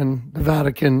Vatican. The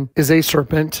Vatican is a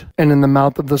serpent, and in the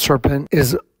mouth of the serpent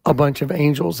is a bunch of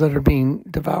angels that are being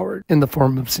devoured in the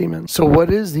form of semen. So what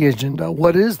is the agenda?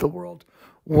 What is the world?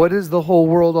 What is the whole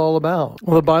world all about?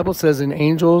 Well, the Bible says in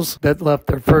angels that left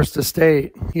their first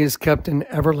estate, he is kept in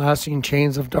everlasting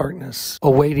chains of darkness,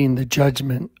 awaiting the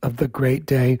judgment of the great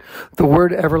day. The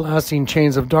word everlasting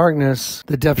chains of darkness,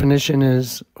 the definition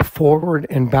is forward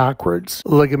and backwards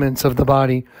ligaments of the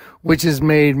body, which is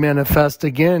made manifest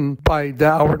again by the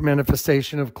outward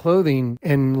manifestation of clothing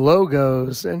and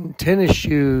logos and tennis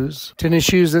shoes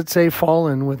that say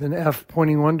fallen with an F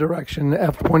pointing one direction,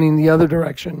 F pointing the other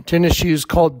direction. Tennis shoes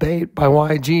called Bait by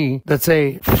YG that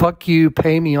say, fuck you,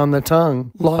 pay me on the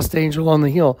tongue, lost angel on the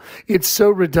heel. It's so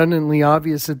redundantly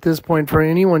obvious at this point for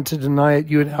anyone to deny it,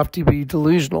 you would have to be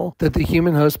delusional that the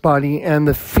human host body and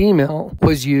the female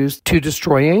was used to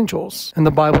destroy angels. And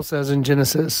the Bible says in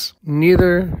Genesis,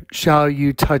 neither shall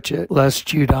you touch it,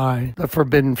 lest you die. The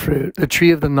forbidden fruit, the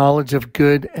tree of the knowledge of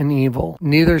good and evil.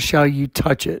 Neither shall you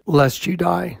touch it, lest you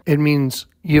die. It means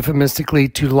euphemistically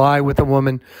to lie with a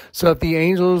woman. So if the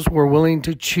angels were willing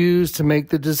to choose to make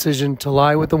the decision to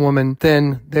lie with a woman,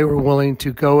 then they were willing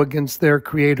to go against their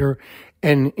creator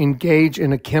and engage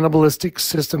in a cannibalistic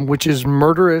system, which is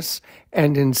murderous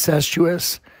and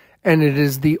incestuous. And it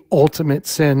is the ultimate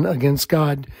sin against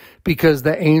God, because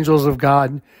the angels of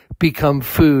God become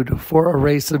food for a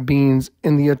race of beings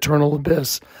in the eternal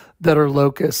abyss that are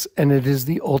locusts, and it is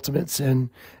the ultimate sin,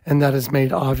 and that is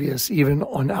made obvious even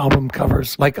on album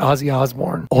covers like Ozzy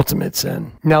Osbourne, Ultimate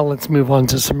Sin. Now let's move on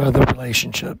to some other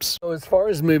relationships. So as far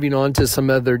as moving on to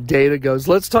some other data goes,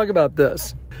 let's talk about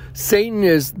this. Satan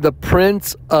is the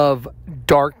prince of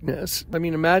darkness. I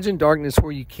mean, imagine darkness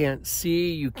where you can't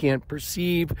see, you can't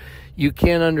perceive, you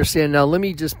can't understand. Now, let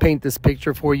me just paint this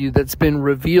picture for you that's been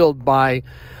revealed by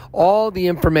all the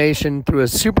information through a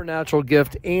supernatural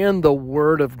gift and the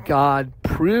Word of God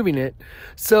proving it.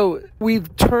 So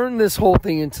we've turned this whole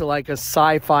thing into like a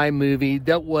sci-fi movie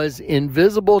that was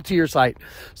invisible to your sight.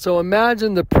 So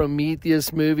imagine the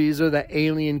Prometheus movies or the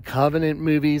Alien Covenant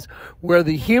movies where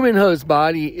the human host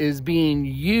body is being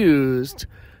used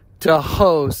to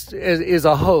host, is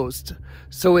a host.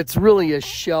 So it's really a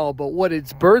shell, but what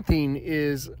it's birthing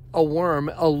is a worm,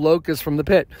 a locust from the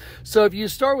pit. So if you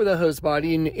start with a host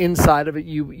body and inside of it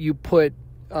you put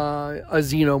a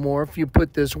xenomorph, you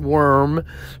put this worm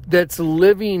that's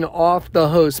living off the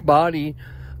host body,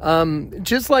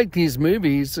 just like these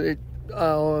movies,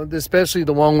 especially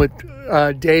the one with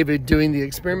David doing the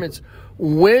experiments.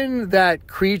 When that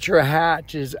creature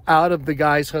hatches out of the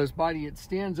guy's host body, it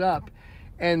stands up.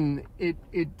 And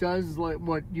it does like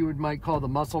what you might call the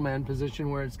muscle man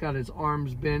position, where it's got his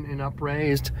arms bent and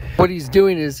upraised. What he's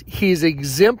doing is he's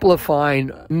exemplifying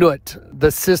Nut,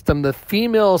 the system, the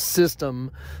female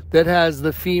system that has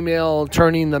the female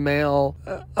turning the male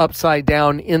upside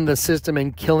down in the system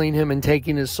and killing him and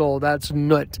taking his soul. That's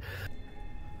Nut.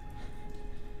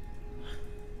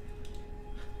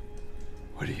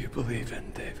 What do you believe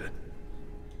in, David?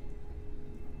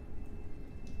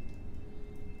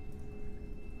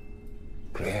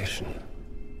 Creation.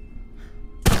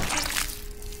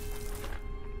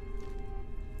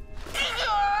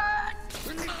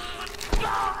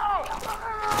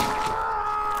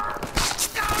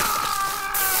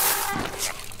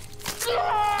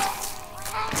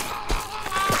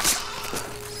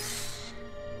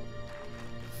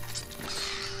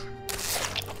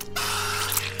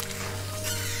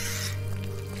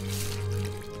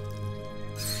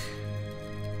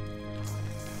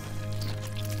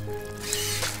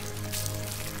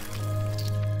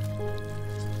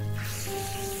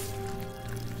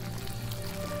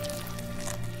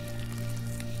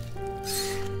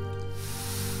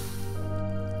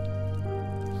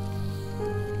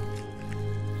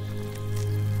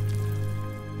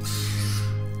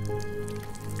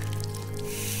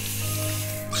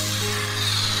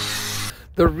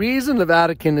 The reason the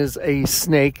Vatican is a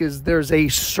snake is there's a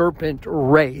serpent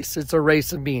race. It's a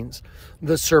race of beings,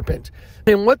 the serpent.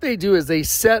 And what they do is they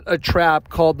set a trap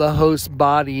called the host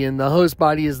body, and the host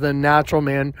body is the natural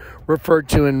man referred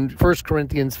to in 1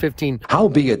 Corinthians 15.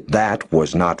 Howbeit that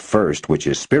was not first which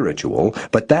is spiritual,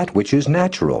 but that which is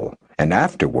natural, and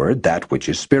afterward that which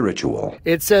is spiritual.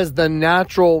 It says the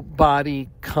natural body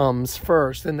comes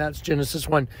first, and that's Genesis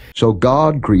 1. So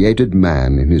God created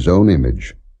man in his own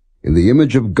image. In the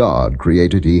image of God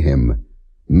created he him.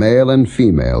 Male and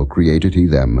female created he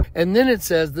them. And then it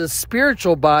says the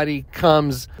spiritual body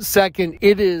comes second.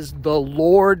 It is the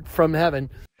Lord from heaven.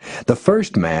 The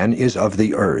first man is of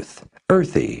the earth,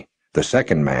 earthy. The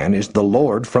second man is the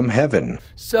Lord from heaven.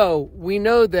 So we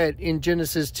know that in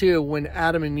Genesis 2, when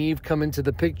Adam and Eve come into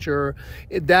the picture,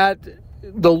 that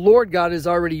the Lord God has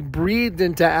already breathed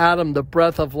into Adam the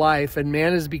breath of life, and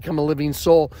man has become a living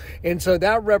soul. And so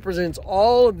that represents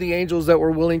all of the angels that were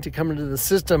willing to come into the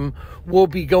system will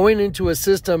be going into a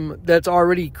system that's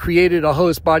already created a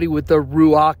host body with the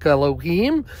Ruach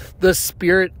Elohim, the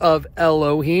spirit of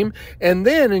Elohim. And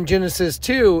then in Genesis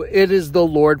 2, it is the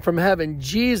Lord from heaven,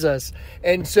 Jesus.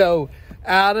 And so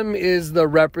Adam is the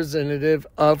representative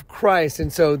of Christ.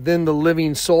 And so then the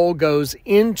living soul goes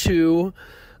into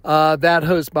that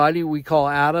host body we call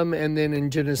Adam, and then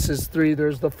in Genesis 3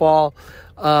 there's the fall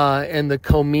and the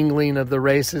commingling of the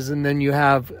races, and then you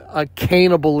have a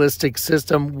cannibalistic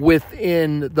system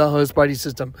within the host body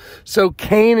system. So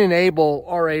Cain and Abel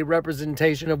are a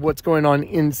representation of what's going on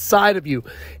inside of you.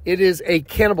 It is a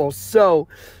cannibal. So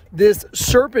this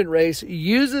serpent race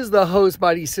uses the host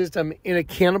body system in a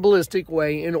cannibalistic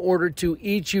way in order to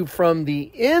eat you from the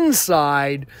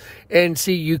inside. And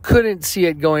see, you couldn't see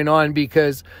it going on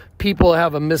because people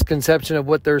have a misconception of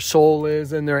what their soul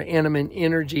is and their animate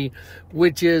energy,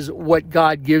 which is what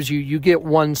God gives you. You get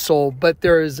one soul, but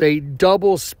there is a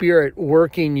double spirit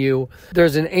working you.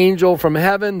 There's an angel from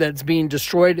heaven that's being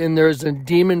destroyed, and there's a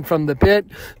demon from the pit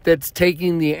that's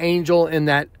taking the angel and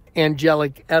that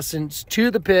angelic essence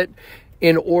to the pit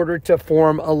in order to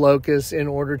form a locust, in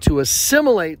order to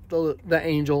assimilate the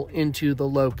angel into the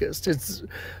locust.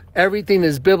 Everything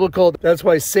is biblical. That's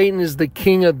why Satan is the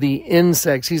king of the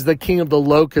insects. He's the king of the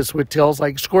locusts with tails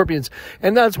like scorpions.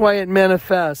 And that's why it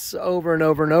manifests over and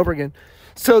over and over again.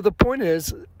 So the point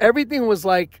is, everything was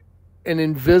like an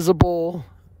invisible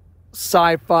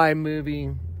sci-fi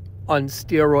movie on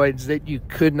steroids that you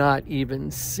could not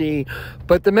even see.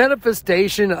 But the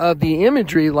manifestation of the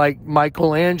imagery, like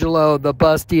Michelangelo, the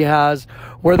bust he has,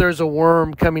 where there's a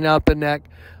worm coming out the neck.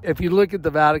 If you look at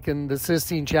the Vatican, the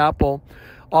Sistine Chapel,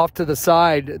 off to the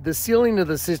side, the ceiling of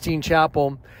the Sistine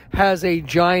Chapel has a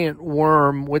giant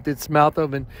worm with its mouth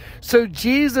open. So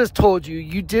Jesus told you,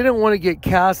 you didn't want to get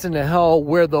cast into hell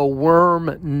where the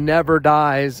worm never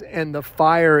dies and the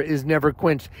fire is never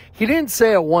quenched. He didn't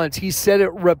say it once. He said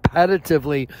it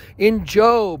repetitively. In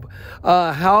Job,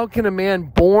 how can a man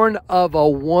born of a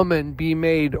woman be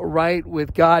made right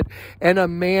with God? And a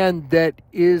man that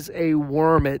is a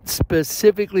worm, it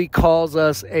specifically calls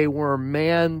us a worm.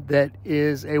 Man that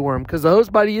is a worm. Because the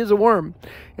host body is a worm,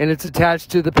 and it's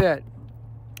attached to the pit.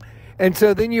 And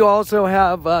so then you also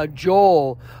have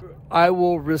Joel, I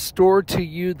will restore to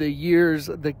you the years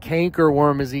the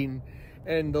cankerworm is eaten,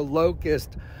 and the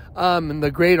locust, and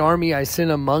the great army I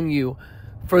sent among you.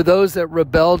 For those that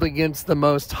rebelled against the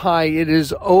Most High, it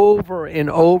is over and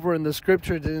over in the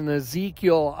scriptures. In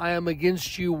Ezekiel, I am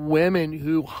against you women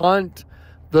who hunt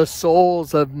the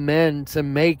souls of men to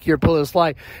make your pillows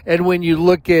fly. And when you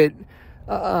look at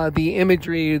the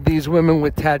imagery, these women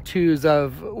with tattoos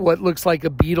of what looks like a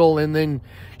beetle, and then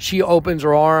she opens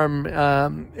her arm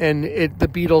and the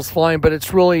beetle's flying, but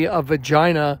it's really a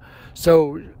vagina.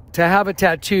 So to have a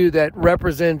tattoo that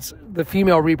represents the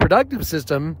female reproductive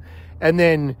system, and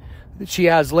then she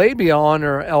has labia on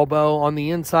her elbow on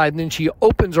the inside, and then she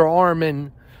opens her arm,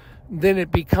 and then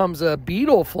it becomes a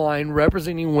beetle flying,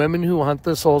 representing women who hunt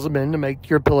the souls of men to make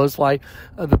your pillows fly.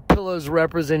 The pillows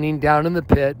representing down in the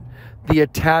pit the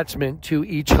attachment to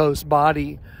each host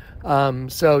body.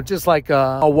 So just like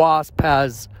a wasp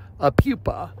has a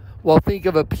pupa, well, think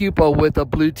of a pupa with a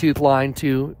Bluetooth line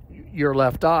to your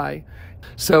left eye.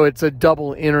 So it's a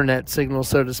double internet signal,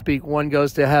 so to speak. One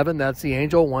goes to heaven, that's the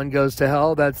angel. One goes to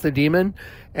hell, that's the demon.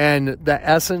 And the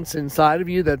essence inside of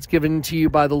you that's given to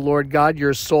you by the Lord God,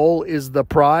 your soul, is the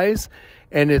prize.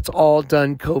 And it's all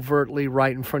done covertly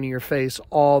right in front of your face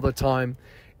all the time.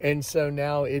 And so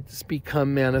now it's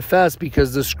become manifest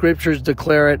because the scriptures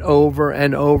declare it over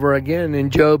and over again. In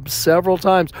Job, several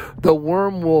times, the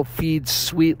worm will feed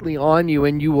sweetly on you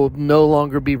and you will no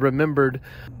longer be remembered.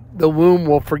 The womb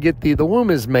will forget thee. The womb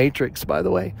is matrix, by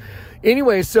the way.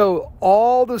 Anyway, so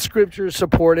all the scriptures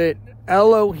support it.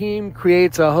 Elohim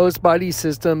creates a host body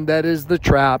system that is the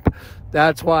trap.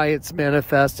 That's why it's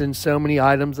manifest in so many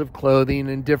items of clothing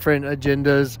and different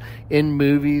agendas in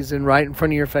movies and right in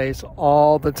front of your face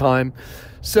all the time.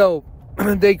 So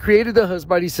they created the host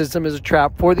body system as a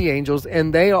trap for the angels,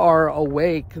 and they are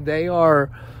awake. They are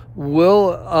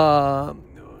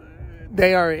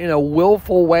in a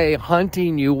willful way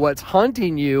hunting you. What's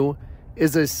hunting you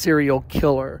is a serial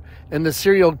killer, and the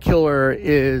serial killer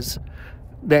is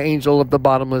the angel of the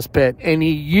bottomless pit, and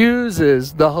he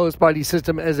uses the host body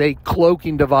system as a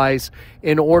cloaking device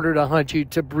in order to hunt you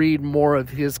to breed more of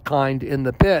his kind in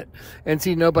the pit. And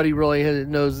see, nobody really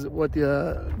knows what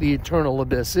the eternal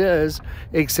abyss is,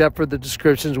 except for the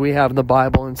descriptions we have in the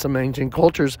Bible and some ancient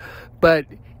cultures. But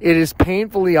it is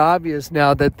painfully obvious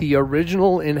now that the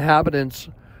original inhabitants,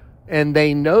 and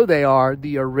they know they are,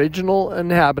 the original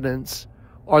inhabitants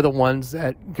are the ones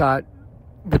that got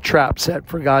the trap set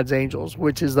for God's angels,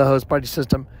 which is the host body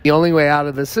system. The only way out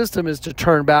of the system is to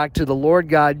turn back to the Lord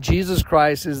God. Jesus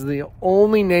Christ is the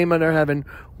only name under heaven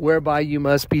whereby you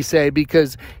must be saved,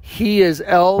 because he is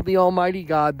El, the Almighty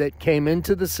God, that came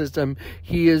into the system.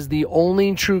 He is the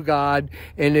only true God.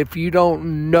 And if you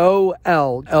don't know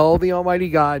El, the Almighty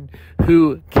God,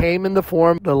 who came in the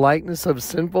form, the likeness of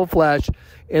sinful flesh,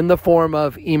 in the form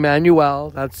of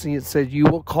Emmanuel, that's, it said, you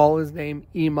will call his name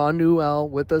Emmanuel.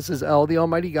 With us is El, the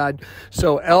Almighty God.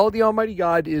 So El, the Almighty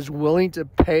God, is willing to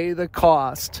pay the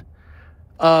cost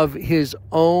of his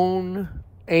own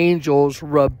angels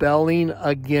rebelling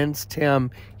against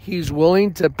him. He's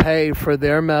willing to pay for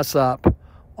their mess up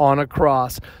on a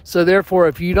cross. So therefore,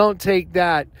 if you don't take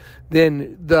that,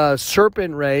 then the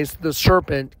serpent race, the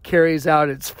serpent, carries out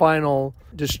its final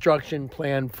destruction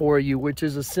plan for you, which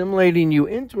is assimilating you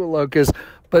into a locust,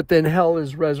 but then hell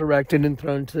is resurrected and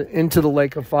thrown into the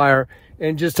lake of fire.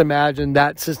 And just imagine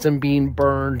that system being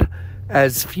burned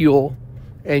as fuel,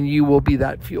 and you will be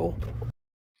that fuel.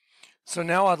 So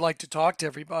now I'd like to talk to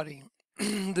everybody.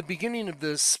 The beginning of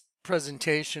this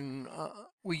presentation,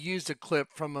 we used a clip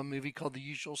from a movie called The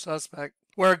Usual Suspect,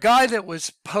 where a guy that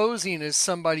was posing as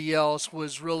somebody else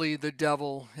was really the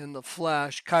devil in the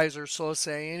flesh, Kaiser Sose.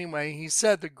 Anyway, he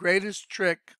said the greatest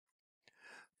trick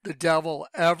the devil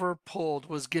ever pulled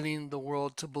was getting the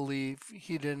world to believe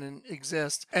he didn't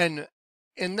exist. And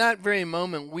in that very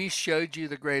moment, we showed you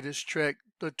the greatest trick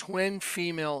the twin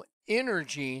female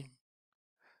energy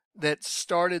that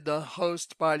started the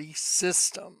host body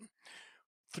system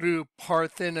through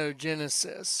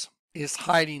parthenogenesis is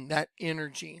hiding that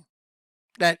energy,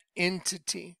 that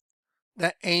entity,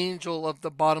 the angel of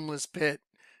the bottomless pit.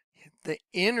 The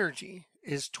energy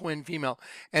is twin female,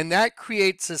 and that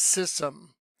creates a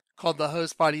system called the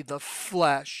host body, the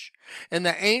flesh. And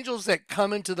the angels that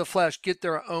come into the flesh get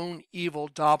their own evil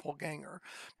doppelganger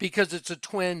because it's a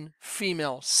twin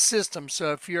female system.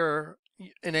 So if you're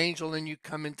an angel and you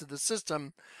come into the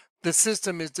system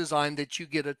is designed that you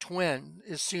get a twin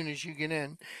as soon as you get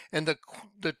in. And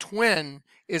the twin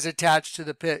is attached to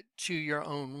the pit, to your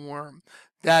own worm.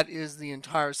 That is the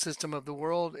entire system of the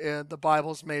world. And the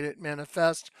Bible's made it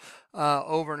manifest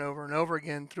over and over and over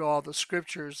again through all the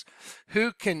scriptures.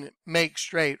 Who can make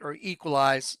straight or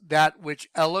equalize that which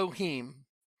Elohim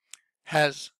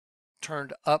has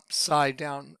turned upside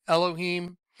down?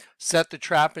 Elohim set the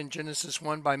trap in Genesis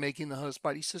 1 by making the host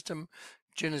body system.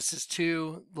 Genesis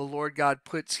 2, the Lord God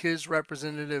puts his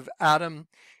representative Adam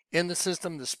in the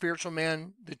system, the spiritual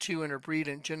man. The two interbreed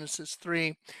in Genesis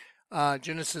 3.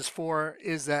 Genesis 4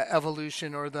 is the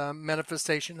evolution or the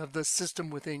manifestation of the system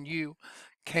within you,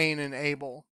 Cain and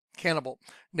Abel, cannibal.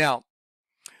 Now,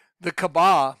 the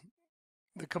Kaaba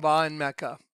in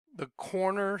Mecca, the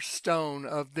cornerstone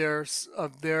of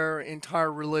their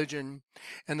entire religion,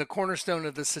 and the cornerstone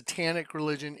of the satanic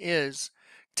religion is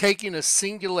taking a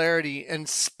singularity and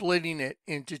splitting it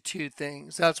into two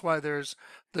things. That's why there's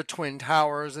the Twin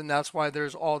Towers, and that's why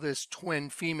there's all this twin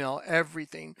female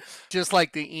everything. Just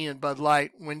like the Ian Bud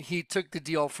Light, when he took the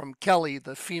deal from Kelly,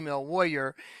 the female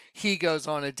warrior, he goes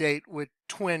on a date with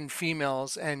twin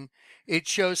females, and it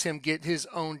shows him get his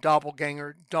own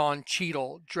doppelganger, Don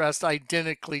Cheadle, dressed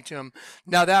identically to him.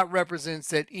 Now that represents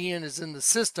that Ian is in the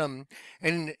system,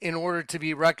 and in order to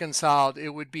be reconciled, it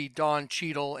would be Don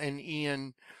Cheadle and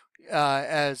Ian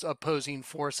as opposing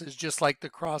forces, just like the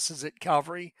crosses at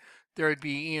Calvary. There would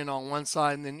be Ian on one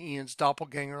side and then Ian's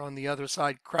doppelganger on the other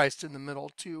side, Christ in the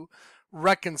middle, to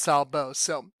reconcile both.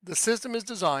 So the system is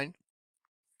designed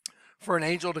for an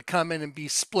angel to come in and be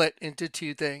split into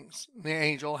two things. The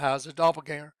angel has a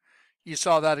doppelganger. You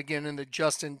saw that again in the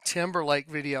Justin Timberlake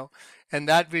video. And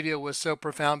that video was so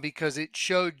profound because it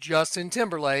showed Justin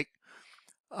Timberlake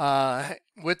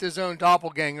with his own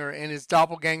doppelganger, and his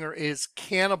doppelganger is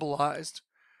cannibalized,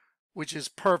 which is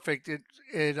perfect.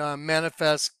 It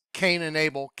manifests Cain and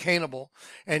Abel, cannibal,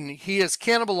 and he is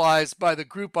cannibalized by the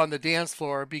group on the dance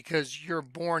floor because you're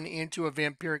born into a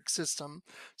vampiric system.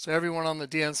 So everyone on the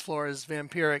dance floor is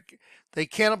vampiric. They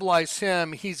cannibalize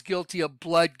him. He's guilty of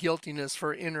blood guiltiness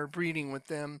for interbreeding with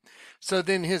them. So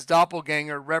then his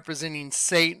doppelganger, representing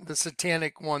Satan, the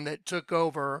satanic one that took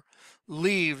over,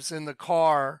 leaves in the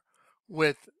car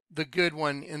with the good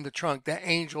one in the trunk, the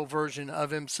angel version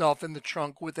of himself in the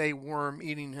trunk with a worm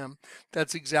eating him.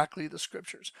 That's exactly the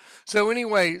scriptures. So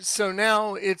anyway, so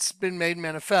now it's been made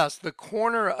manifest. The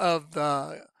corner of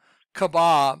the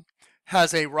Kaaba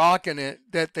has a rock in it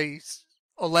that they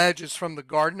allege is from the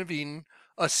Garden of Eden,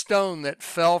 a stone that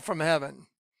fell from heaven.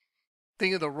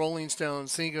 Think of the Rolling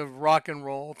Stones, think of rock and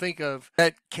roll, think of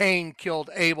that Cain killed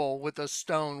Abel with a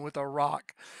stone, with a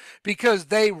rock. Because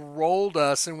they rolled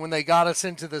us, and when they got us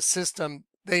into the system,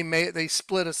 they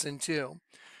split us in two,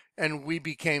 and we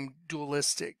became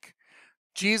dualistic.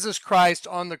 Jesus Christ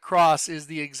on the cross is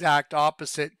the exact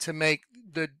opposite, to make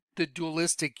the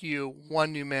dualistic you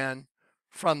one new man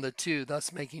from the two,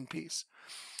 thus making peace.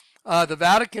 The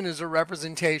Vatican is a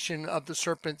representation of the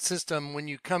serpent system. When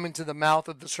you come into the mouth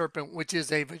of the serpent, which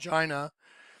is a vagina,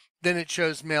 then it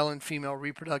shows male and female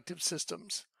reproductive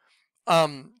systems.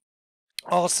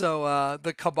 Also,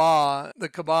 the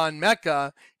Kaaba in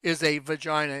Mecca is a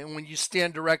vagina, and when you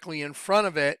stand directly in front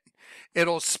of it,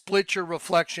 it'll split your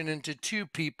reflection into two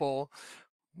people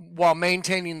while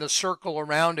maintaining the circle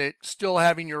around it, still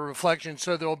having your reflection,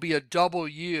 so there'll be a double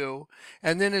U.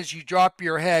 And then as you drop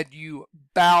your head, you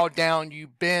bow down, you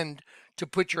bend to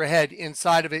put your head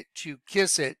inside of it to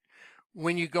kiss it.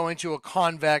 When you go into a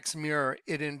convex mirror,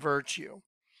 it inverts you.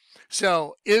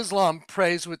 So Islam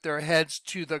prays with their heads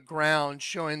to the ground,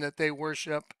 showing that they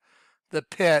worship the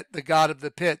pit, the god of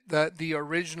the pit, the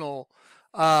original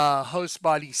host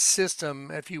body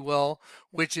system, if you will,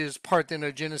 which is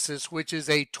parthenogenesis, which is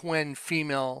a twin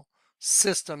female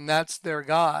system. That's their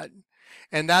god,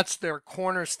 and that's their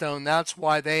cornerstone. That's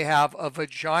why they have a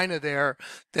vagina there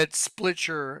that splits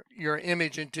your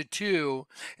image into two,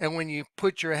 and when you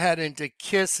put your head in to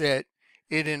kiss it,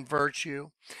 it inverts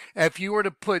you. If you were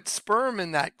to put sperm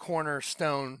in that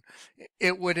cornerstone,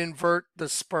 it would invert the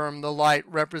sperm, the light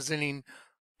representing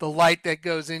The light that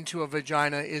goes into a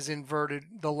vagina is inverted.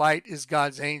 The light is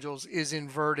God's angels, is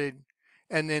inverted,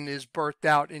 and then is birthed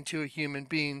out into a human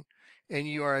being, and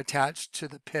you are attached to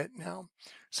the pit now.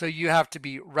 So you have to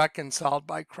be reconciled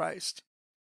by Christ.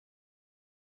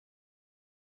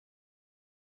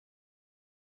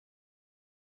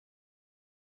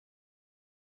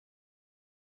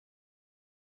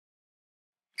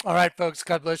 All right, folks,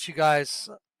 God bless you guys.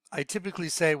 I typically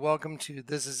say welcome to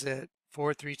This Is It,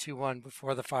 4, 3, 2, 1,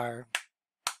 before the fire.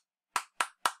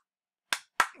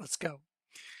 Let's go.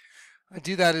 I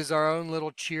do that as our own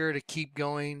little cheer to keep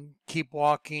going, keep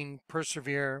walking,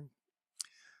 persevere.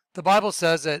 The Bible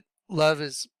says that love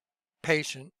is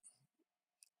patient.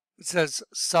 It says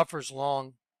suffers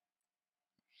long.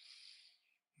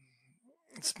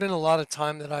 It's been a lot of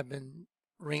time that I've been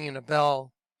ringing a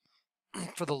bell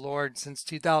for the Lord since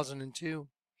 2002.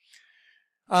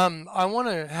 I want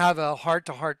to have a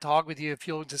heart-to-heart talk with you if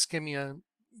you'll just give me a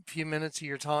few minutes of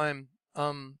your time.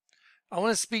 I want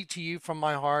to speak to you from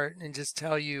my heart and just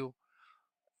tell you,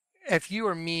 if you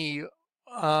or me,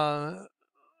 I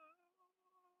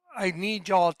need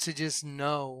y'all to just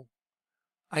know.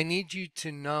 I need you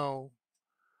to know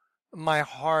my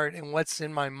heart and what's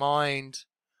in my mind.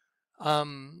 I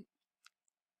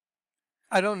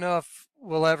don't know if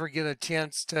we'll ever get a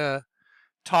chance to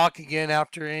talk again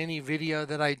after any video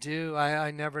that I do. I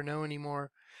never know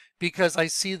anymore, because I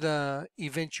see the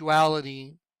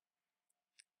eventuality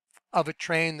of a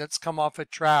train that's come off a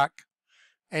track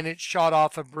and it's shot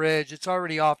off a bridge. It's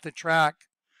already off the track,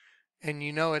 and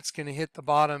you know it's going to hit the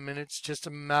bottom, and it's just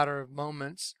a matter of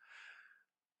moments.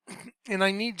 And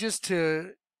I need just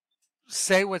to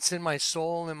say what's in my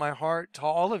soul and my heart to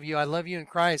all of you. I love you in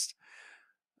Christ.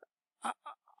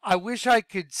 I wish I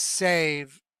could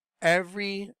save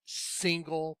every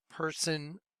single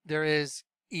person there is,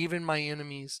 even my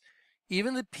enemies,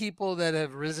 even the people that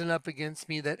have risen up against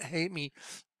me, that hate me,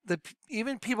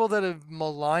 even people that have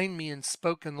maligned me and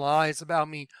spoken lies about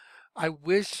me. I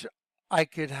wish I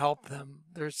could help them.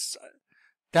 That's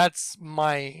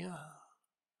my,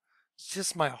 it's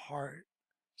just my heart.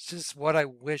 It's just what I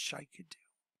wish I could do.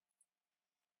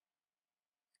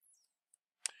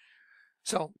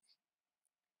 So,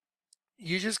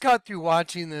 you just got through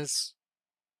watching this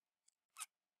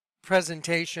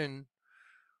presentation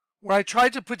where I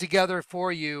tried to put together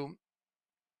for you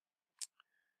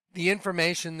the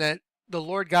information that the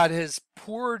Lord God has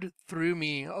poured through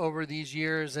me over these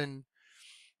years, and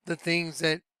the things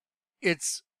that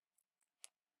it's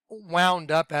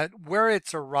wound up at, where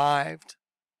it's arrived.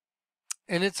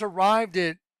 And it's arrived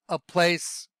at a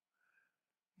place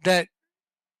that,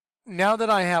 now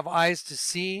that I have eyes to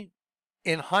see,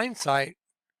 in hindsight,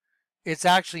 it's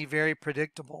actually very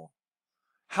predictable.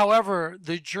 However,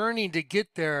 the journey to get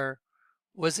there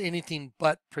was anything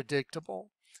but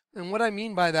predictable. And what I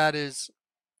mean by that is,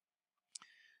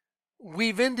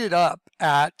 we've ended up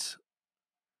at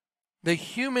the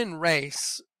human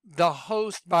race, the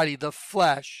host body, the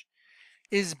flesh,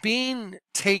 is being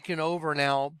taken over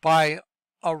now by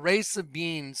a race of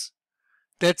beings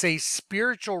that's a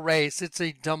spiritual race. It's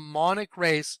a demonic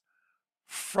race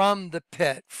from the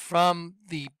pit, from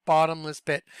the bottomless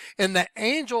pit. And the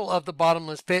angel of the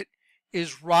bottomless pit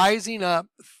is rising up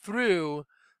through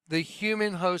the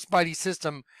human host body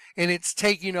system, and it's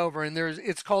taking over. And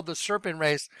it's called the serpent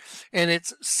race, and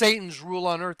it's Satan's rule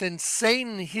on earth. And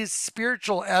Satan, his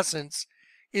spiritual essence,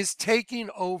 is taking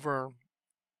over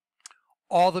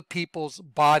all the people's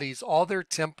bodies. All their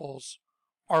temples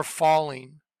are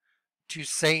falling to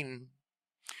Satan.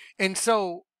 And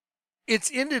so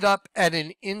it's ended up at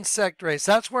an insect race.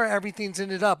 That's where everything's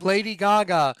ended up. Lady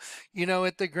Gaga, you know,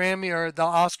 at the Grammy or the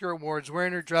Oscar Awards,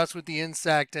 wearing her dress with the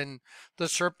insect and the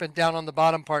serpent down on the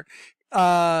bottom part.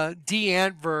 Dee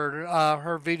Antwoord,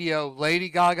 her video, Lady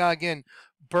Gaga again,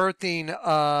 birthing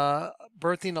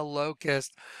a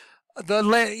locust.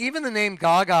 Even the name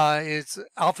Gaga is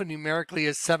alphanumerically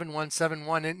is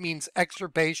 7171. It means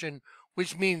extirpation,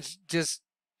 which means just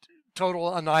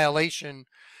total annihilation.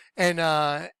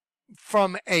 And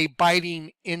from a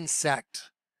biting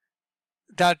insect.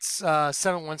 That's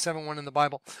 7171 in the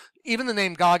Bible. Even the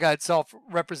name Gaga itself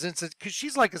represents it, because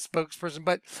she's like a spokesperson.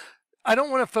 But I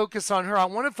don't want to focus on her. I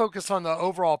want to focus on the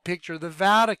overall picture. The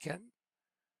Vatican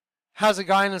has a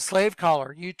guy in a slave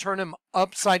collar. You turn him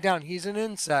upside down, he's an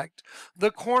insect. The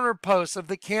corner post of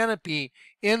the canopy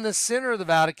in the center of the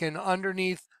Vatican,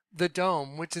 underneath the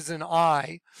dome, which is an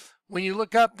eye. When you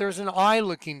look up, there's an eye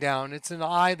looking down. It's an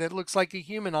eye that looks like a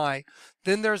human eye.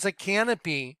 Then there's a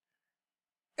canopy,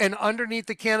 and underneath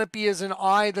the canopy is an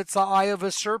eye that's the eye of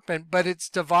a serpent, but it's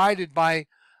divided by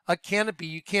a canopy.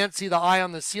 You can't see the eye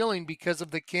on the ceiling because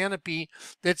of the canopy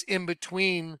that's in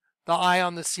between the eye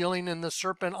on the ceiling and the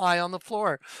serpent eye on the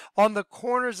floor. On the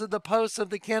corners of the posts of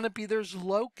the canopy, there's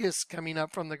locusts coming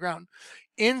up from the ground.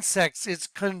 Insects, it's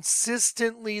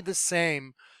consistently the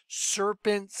same.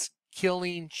 Serpents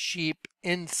killing sheep,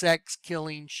 insects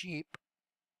killing sheep.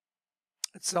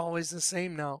 It's always the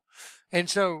same now. And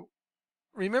so,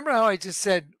 remember how I just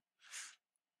said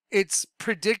it's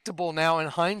predictable now in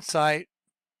hindsight,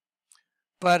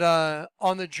 but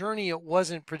on the journey it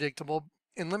wasn't predictable.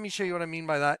 And let me show you what I mean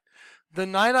by that. The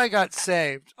night I got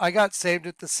saved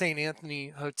at the St. Anthony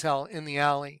Hotel in the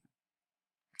alley.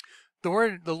 The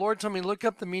Lord told me, look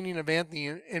up the meaning of Anthony.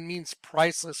 It means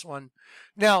priceless one.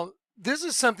 Now, this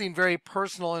is something very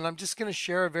personal, and I'm just going to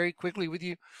share it very quickly with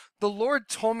you. The Lord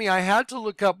told me I had to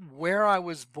look up where I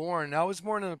was born. I was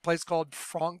born in a place called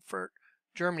Frankfurt,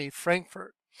 Germany,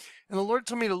 Frankfurt. And the Lord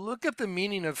told me to look up the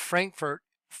meaning of Frankfurt.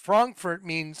 Frankfurt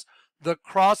means the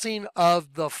crossing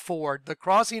of the ford, the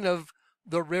crossing of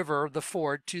the river, the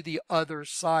ford, to the other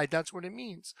side. That's what it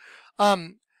means.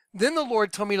 Then the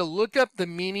Lord told me to look up the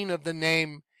meaning of the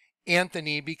name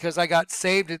Anthony because I got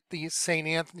saved at the St.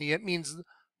 Anthony. It means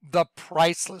the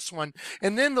priceless one.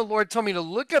 And then the Lord told me to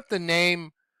look up the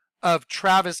name of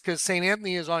Travis because St.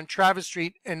 Anthony is on Travis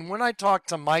Street. And when I talked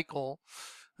to Michael,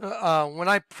 when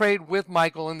I prayed with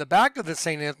Michael in the back of the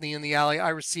St. Anthony in the alley, I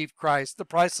received Christ, the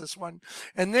priceless one.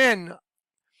 And then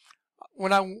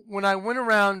when I went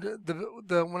around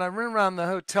the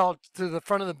hotel to the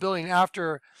front of the building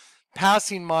after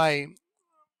passing my,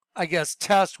 I guess,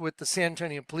 test with the San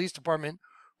Antonio Police Department,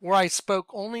 where I spoke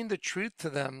only the truth to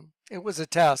them, it was a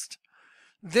test.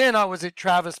 Then I was at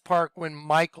Travis Park when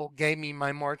Michael gave me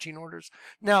my marching orders.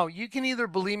 Now, you can either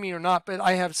believe me or not, but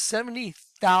I have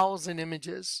 70,000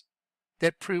 images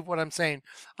that prove what I'm saying.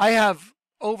 I have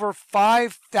over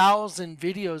 5,000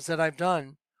 videos that I've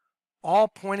done, all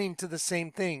pointing to the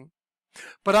same thing.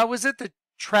 But I was at the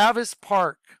Travis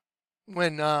Park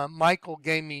when Michael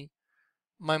gave me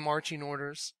my marching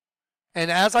orders.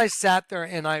 And as I sat there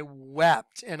and I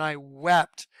wept and I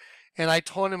wept, and I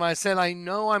told him, I said, I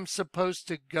know I'm supposed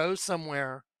to go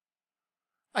somewhere.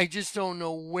 I just don't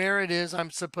know where it is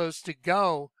I'm supposed to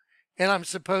go. And I'm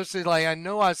supposed to, I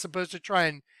know I was supposed to try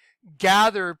and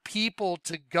gather people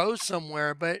to go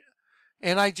somewhere,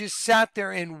 and I just sat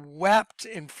there and wept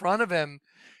in front of him.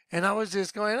 And I was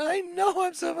just going, I know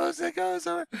I'm supposed to go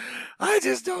somewhere. I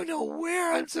just don't know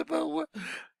where I'm supposed to.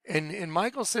 And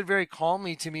Michael said very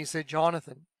calmly to me, he said,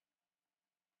 Jonathan,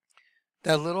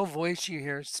 that little voice you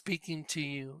hear speaking to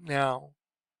you now,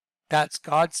 that's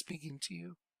God speaking to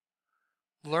you.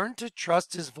 Learn to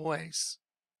trust his voice.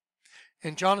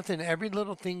 And Jonathan, every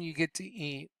little thing you get to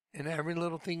eat and every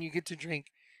little thing you get to drink,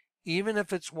 even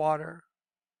if it's water,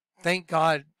 thank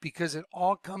God, because it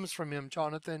all comes from him,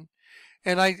 Jonathan.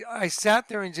 And I sat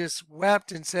there and just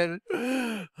wept and said,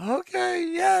 okay,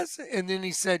 yes. And then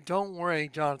he said, don't worry,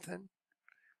 Jonathan.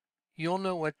 You'll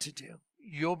know what to do.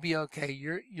 You'll be okay.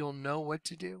 You'll know what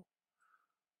to do.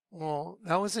 Well,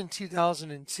 that was in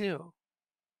 2002.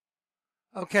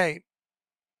 Okay.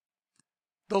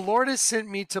 The Lord has sent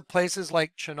me to places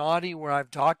like Chinati where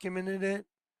I've documented it.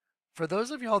 For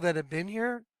those of y'all that have been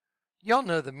here, y'all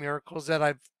know the miracles that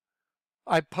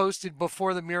I posted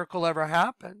before the miracle ever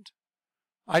happened.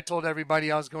 I told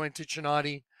everybody I was going to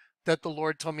Chinati, that the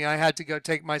Lord told me I had to go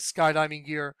take my skydiving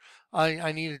gear.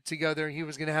 I needed to go there. He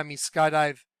was going to have me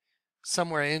skydive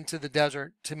somewhere into the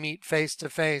desert to meet face to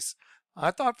face.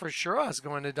 I thought for sure I was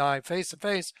going to die face to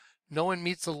face. No one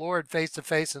meets the Lord face to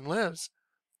face and lives.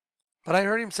 But I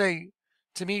heard him say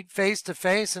to meet face to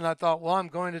face, and I thought, well, I'm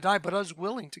going to die, but I was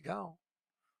willing to go.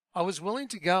 I was willing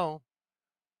to go,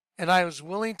 and I was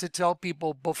willing to tell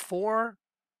people before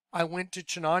I went to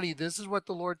Chinati, this is what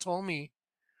the Lord told me.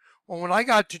 Well, when I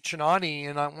got to Chinati,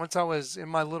 and once I was in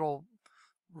my little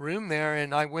room there,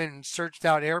 and I went and searched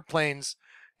out airplanes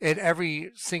at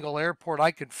every single airport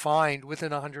I could find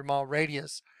within a 100-mile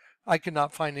radius. I could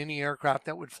not find any aircraft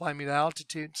that would fly me to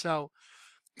altitude. So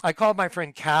I called my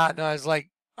friend Kat, and I was like,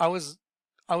 I was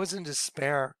in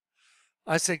despair.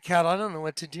 I said, Kat, I don't know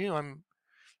what to do.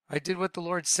 I did what the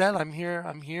Lord said. I'm here.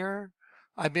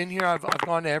 I've been here. I've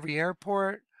gone to every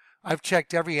airport. I've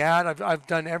checked every ad. I've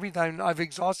done everything. I've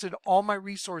exhausted all my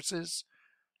resources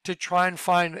to try and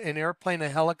find an airplane, a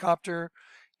helicopter,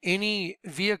 any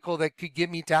vehicle that could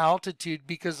get me to altitude,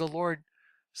 because the Lord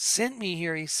sent me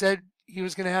here. He said he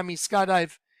was going to have me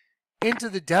skydive into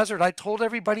the desert. I told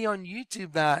everybody on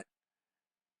YouTube that.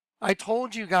 I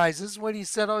told you guys, this is what he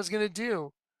said I was going to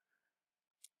do.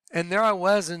 And there I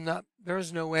was in There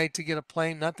was no way to get a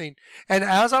plane, nothing. And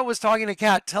as I was talking to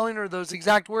Kat, telling her those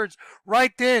exact words,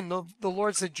 right then the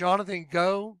Lord said, Jonathan,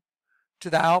 go to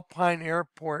the Alpine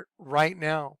Airport right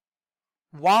now,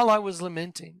 while I was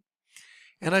lamenting.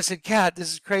 And I said, Kat,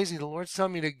 this is crazy. The Lord's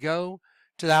telling me to go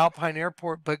to the Alpine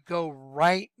Airport, but go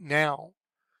right now.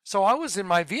 So I was in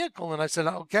my vehicle and I said,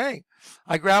 okay.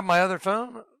 I grabbed my other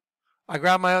phone.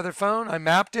 I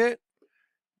mapped it.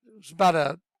 It was about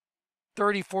a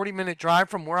 30, 40-minute drive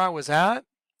from where I was at.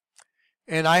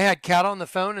 And I had Kat on the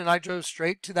phone and I drove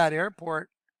straight to that airport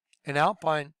in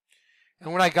Alpine.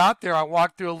 And when I got there, I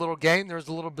walked through a little gate. There was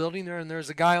a little building there and there's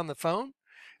a guy on the phone.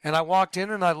 And I walked in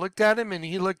and I looked at him and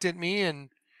he looked at me and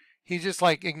he just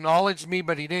like acknowledged me,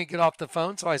 but he didn't get off the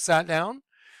phone. So I sat down.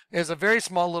 It was a very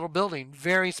small little building,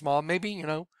 very small, maybe,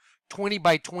 20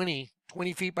 by 20,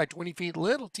 20 feet by 20 feet,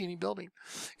 little teeny building.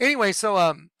 Anyway, so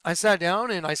I sat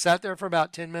down and I sat there for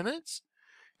about 10 minutes.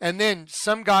 And then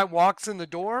some guy walks in the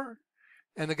door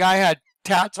and the guy had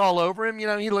tats all over him.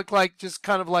 He looked like just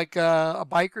kind of like a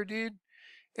biker dude.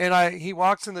 And he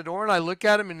walks in the door and I look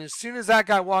at him. And as soon as that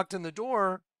guy walked in the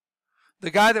door,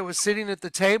 the guy that was sitting at the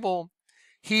table,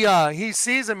 he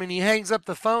sees him and he hangs up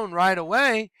the phone right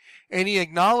away. And he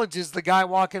acknowledges the guy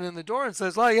walking in the door and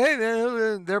says, like, hey,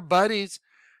 they're buddies.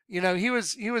 He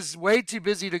was way too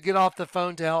busy to get off the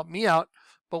phone to help me out.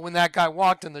 But when that guy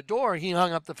walked in the door, he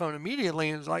hung up the phone immediately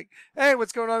and was like, hey,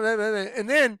 what's going on? And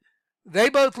then they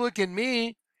both look at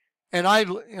me and I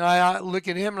look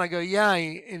at him and I go, yeah.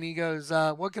 And he goes,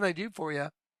 what can I do for you?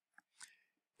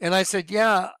 And I said,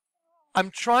 yeah, I'm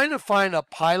trying to find a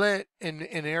pilot in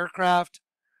an aircraft.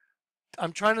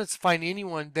 I'm trying to find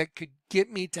anyone that could get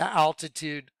me to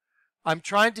altitude. I'm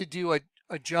trying to do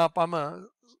a jump. I'm a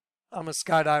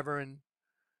skydiver and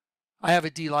I have a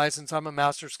D license. I'm a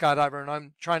master skydiver and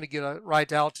I'm trying to get a ride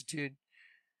to altitude.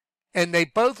 And they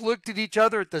both looked at each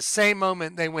other at the same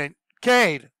moment. They went,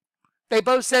 Cade. They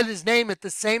both said his name at the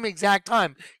same exact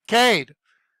time, Cade.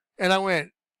 And I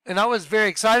went, and I was very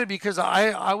excited because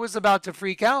I was about to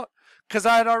freak out because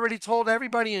I had already told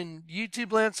everybody in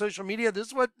YouTube land, social media, this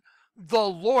is what the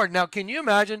Lord. Now, can you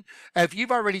imagine if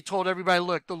you've already told everybody,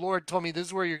 look, the Lord told me this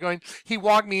is where you're going. He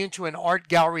walked me into an art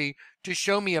gallery to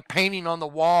show me a painting on the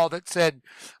wall that said,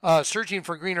 searching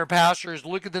for greener pastures.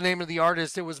 Look at the name of the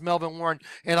artist. It was Melvin Warren.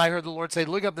 And I heard the Lord say,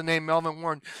 look up the name Melvin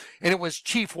Warren. And it was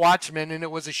Chief Watchman. And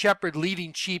it was a shepherd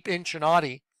leading sheep in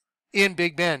Chinati in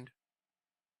Big Bend.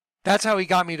 That's how he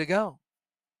got me to go.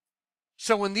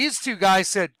 So when these two guys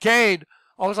said, Cade,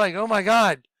 I was like, oh my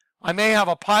God, I may have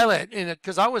a pilot in it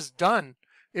because I was done.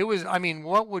 It was, I mean,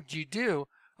 what would you do?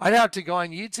 I'd have to go on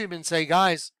YouTube and say,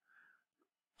 guys,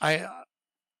 I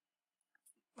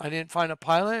didn't find a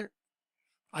pilot.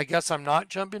 I guess I'm not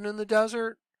jumping in the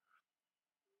desert.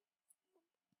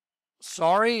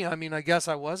 Sorry. I mean, I guess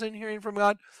I wasn't hearing from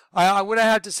God. I would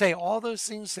have had to say all those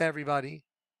things to everybody.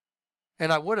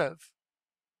 And I would have.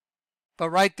 But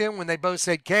right then when they both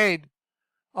said Cade,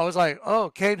 I was like,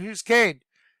 oh, Cade, who's Cade?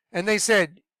 And they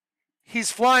said,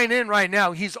 he's flying in right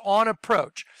now. He's on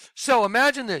approach. So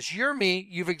imagine this. You're me.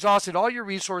 You've exhausted all your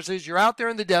resources. You're out there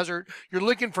in the desert. You're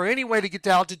looking for any way to get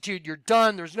to altitude. You're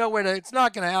done. There's no way to, it's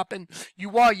not going to happen. You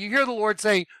hear the Lord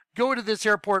say, go to this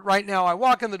airport right now. I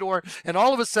walk in the door and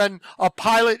all of a sudden a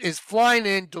pilot is flying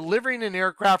in, delivering an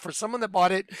aircraft for someone that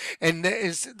bought it. And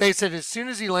they said, as soon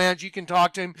as he lands, you can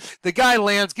talk to him. The guy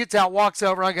lands, gets out, walks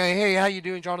over. I go, hey, how you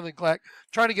doing, Jonathan Kleck?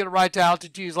 Trying to get a ride to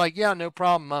altitude. He's like, yeah, no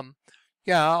problem.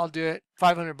 Yeah, I'll do it.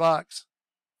 $500.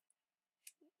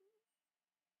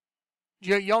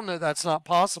 Y'all know that's not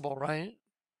possible, right?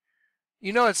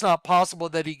 You know it's not possible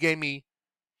that he gave me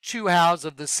 2 halves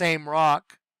of the same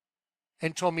rock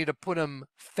and told me to put them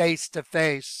face to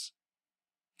face.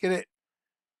 Get it?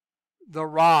 The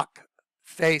rock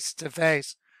face to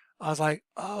face. I was like,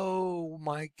 oh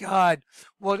my God.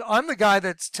 Well, I'm the guy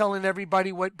that's telling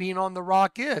everybody what being on the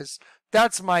rock is.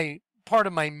 That's my part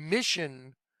of my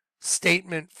mission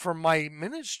statement for my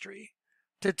ministry,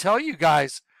 to tell you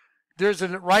guys there's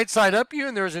a right side up you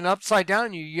and there's an upside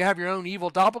down you. You have your own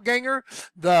evil doppelganger.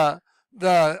 The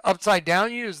upside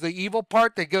down you is the evil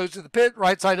part that goes to the pit.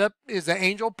 Right side up is the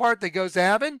angel part that goes to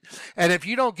heaven. And if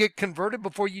you don't get converted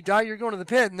before you die, you're going to the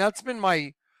pit. And that's been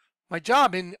my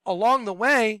job. And along the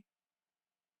way,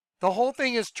 the whole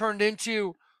thing has turned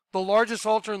into the largest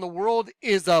altar in the world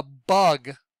is a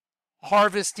bug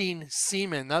harvesting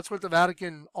semen. That's what the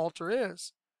Vatican altar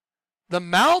is. The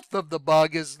mouth of the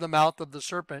bug is the mouth of the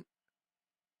serpent.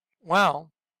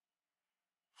 Wow.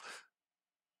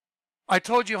 I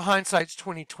told you hindsight's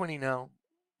 20/20 now,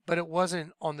 but it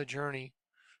wasn't on the journey.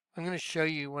 I'm going to show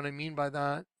you what I mean by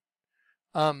that.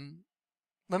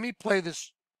 Let me play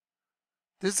this.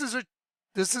 This is a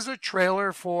This is a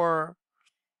trailer for,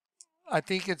 I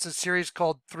think it's a series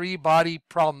called 3 Body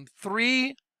Problem.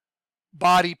 3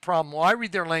 Body Problem. Well, I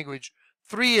read their language.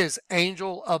 3 is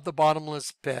Angel of the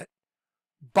Bottomless Pit.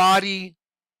 Body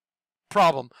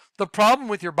problem. The problem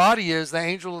with your body is the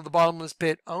angel of the bottomless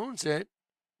pit owns it,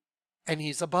 and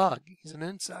he's a bug. He's an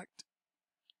insect.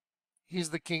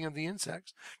 He's the king of the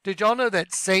insects. Did y'all know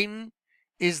that Satan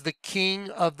is the king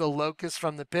of the locusts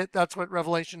from the pit? That's what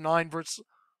Revelation 9 verse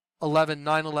 11,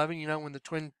 9/11, you know, when the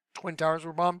twin towers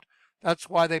were bombed. That's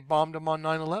why they bombed them on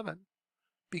 9/11.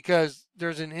 Because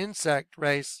there's an insect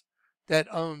race that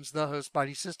owns the host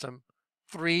body system.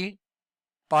 3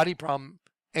 body problem.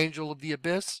 Angel of the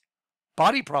abyss.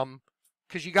 Body problem,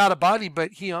 because you got a body,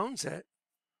 but he owns it.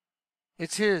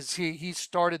 It's his. He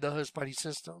started the host body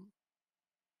system.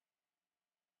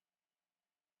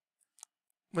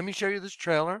 Let me show you this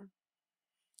trailer.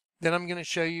 Then I'm going to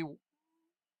show you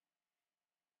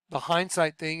the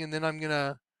hindsight thing, and then I'm going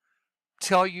to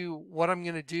tell you what I'm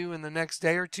going to do in the next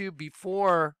day or two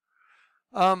before.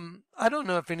 I don't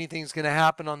know if anything's going to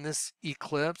happen on this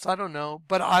eclipse. I don't know,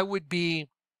 but I would be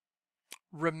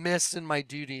remiss in my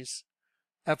duties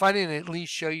if I didn't at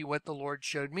least show you what the Lord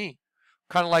showed me.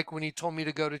 Kind of like when he told me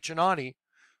to go to Chinati.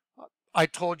 I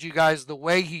told you guys the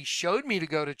way he showed me to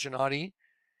go to Chinati,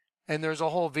 and there's a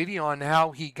whole video on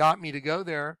how he got me to go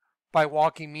there by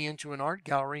walking me into an art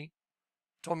gallery.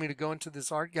 Told me to go into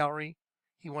this art gallery.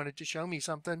 He wanted to show me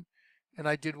something, and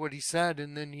I did what he said,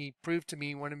 and then he proved to me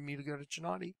he wanted me to go to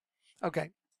Chinati. Okay.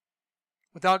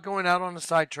 Without going out on a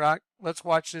sidetrack, let's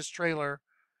watch this trailer.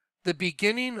 The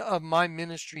beginning of my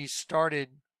ministry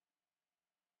started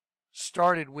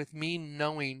with me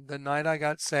knowing the night I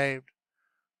got saved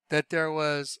that there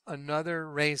was another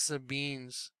race of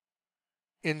beings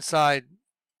inside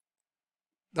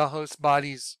the host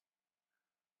bodies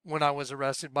when I was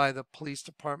arrested by the police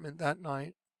department that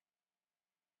night.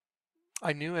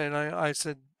 I knew it. I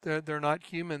said, they're not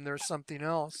human. They're something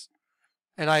else.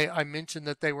 And I mentioned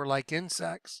that they were like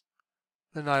insects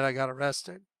the night I got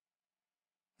arrested.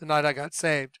 The night I got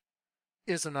saved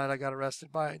is the night I got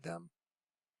arrested by them.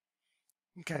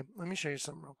 Okay, let me show you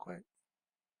something real quick.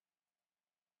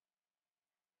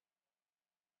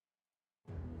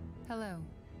 Hello.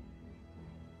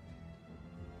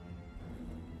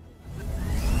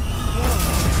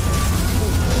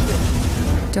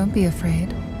 Don't be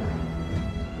afraid.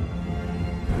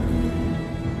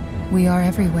 We are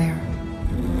everywhere.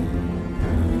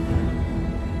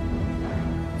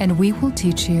 And we will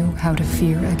teach you how to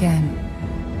fear again.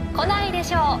 来ないで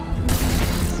しょう。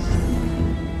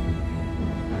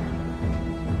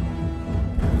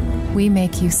We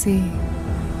make you see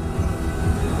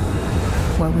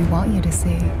what we want you to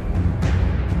see.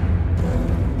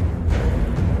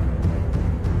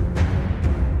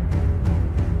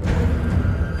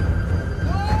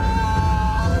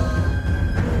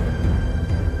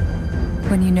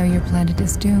 When you know your planet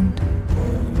is doomed,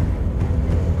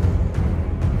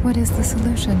 what is the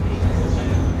solution?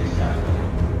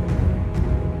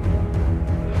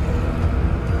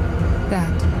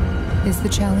 That is the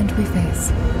challenge we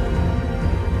face.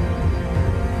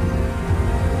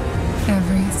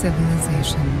 Every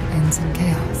civilization ends in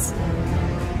chaos.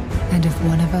 And if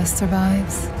one of us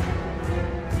survives,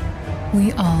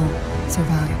 we all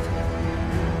survive.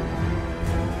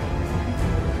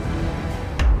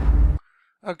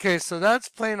 Okay, so that's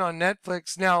playing on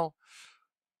Netflix. Now,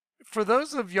 for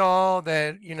those of y'all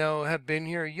that, you know, have been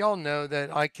here, y'all know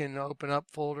that I can open up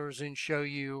folders and show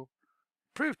you,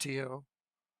 prove to you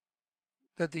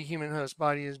that the human host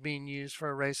body is being used for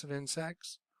a race of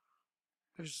insects.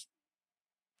 There's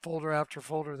folder after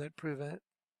folder that prove it.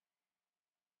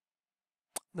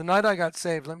 The night I got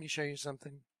saved, let me show you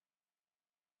something.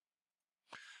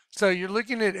 So you're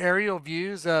looking at aerial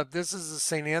views of, this is the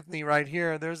St. Anthony right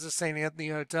here. There's the St. Anthony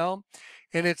Hotel,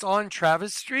 and it's on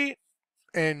Travis Street.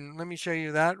 And let me show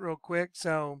you that real quick.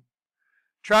 So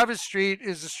Travis Street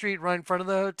is the street right in front of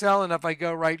the hotel. And if I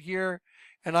go right here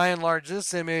and I enlarge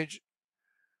this image,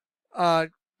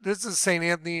 this is St.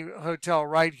 Anthony Hotel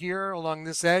right here along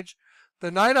this edge.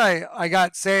 The night I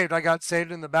got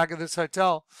saved in the back of this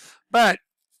hotel. But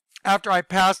after I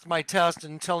passed my test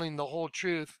and telling the whole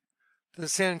truth to the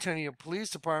San Antonio Police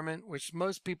Department, which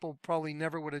most people probably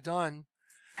never would have done,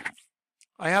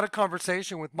 I had a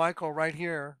conversation with Michael right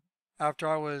here after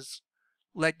I was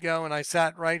let go, and I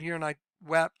sat right here and I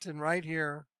wept, and right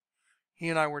here he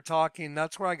and I were talking.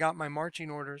 That's where I got my marching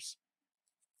orders.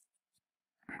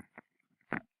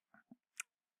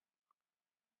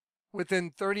 Within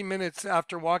 30 minutes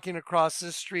after walking across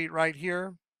this street right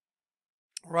here,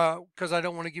 because I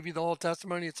don't want to give you the whole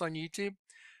testimony, it's on YouTube.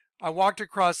 I walked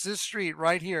across this street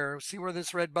right here. See where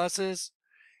this red bus is?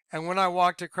 And when I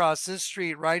walked across this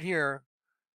street right here,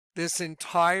 this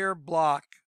entire block,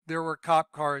 there were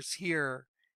cop cars here,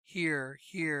 here,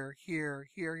 here, here,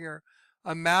 here, here.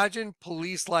 Imagine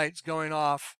police lights going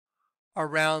off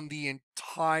around the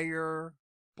entire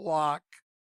block.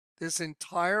 This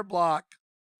entire block.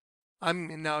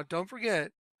 Now don't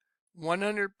forget,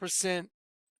 100%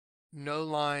 no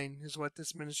line is what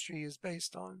this ministry is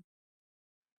based on.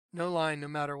 No line, no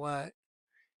matter what.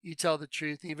 You tell the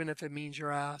truth, even if it means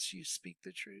your ass, you speak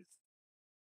the truth.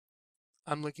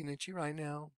 I'm looking at you right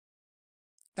now.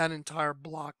 That entire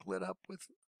block lit up with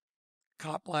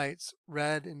cop lights,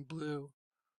 red and blue,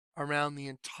 around the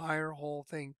entire whole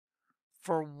thing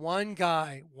for one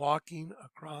guy walking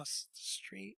across the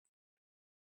street.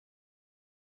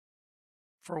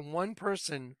 For one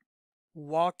person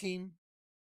walking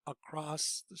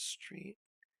across the street.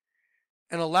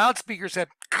 And a loudspeaker said,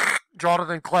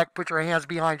 Jonathan Kleck, put your hands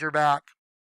behind your back.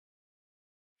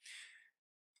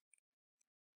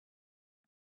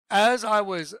 As I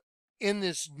was in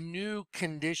this new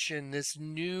condition, this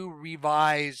new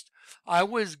revised, I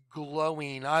was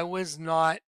glowing. I was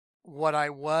not what I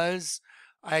was.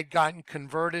 I had gotten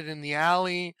converted in the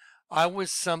alley. I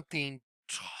was something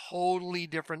totally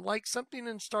different, like something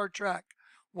in Star Trek.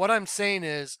 What I'm saying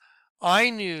is, I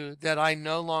knew that I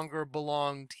no longer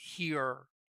belonged here,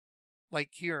 like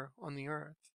here on the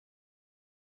earth.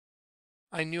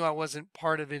 I knew I wasn't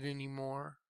part of it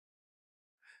anymore.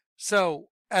 So,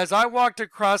 as I walked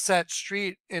across that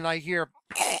street and I hear,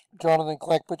 Jonathan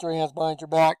Kleck, put your hands behind your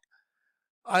back,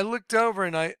 I looked over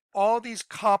and all these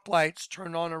cop lights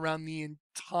turned on around the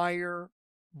entire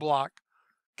block.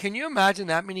 Can you imagine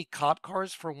that many cop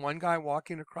cars for one guy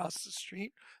walking across the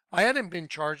street? I hadn't been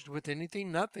charged with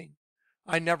anything, nothing.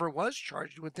 I never was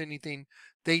charged with anything.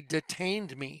 They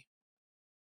detained me.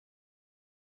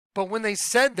 But when they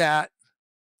said that,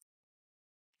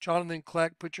 Jonathan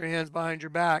Kleck, put your hands behind your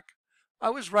back, I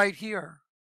was right here.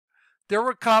 There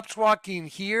were cops walking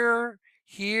here,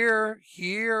 here,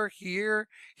 here, here,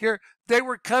 here. They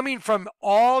were coming from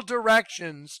all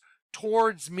directions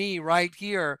towards me right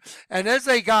here. And as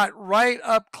they got right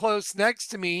up close next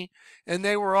to me, and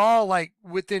they were all like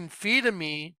within feet of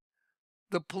me,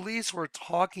 the police were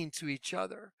talking to each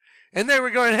other. And they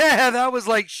were going, hey, that was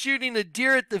like shooting a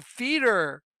deer at the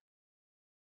feeder.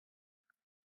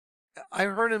 I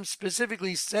heard him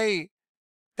specifically say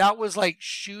that was like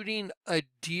shooting a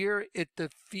deer at the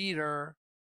feeder.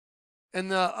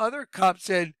 And the other cop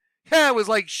said, yeah, it was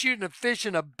like shooting a fish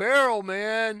in a barrel,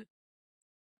 man.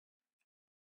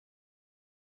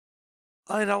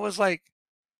 And I was like,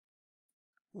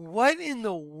 what in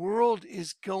the world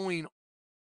is going on?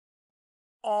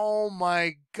 Oh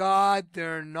my God,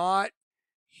 they're not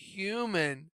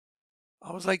human.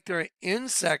 I was like, they're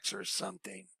insects or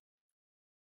something.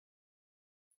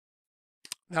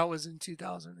 That was in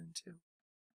 2002.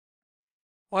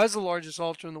 Why is the largest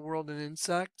altar in the world an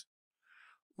insect?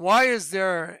 Why is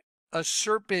there a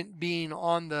serpent being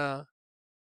on the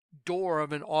door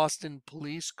of an Austin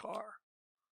police car?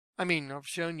 I mean, I've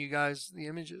shown you guys the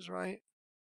images, right?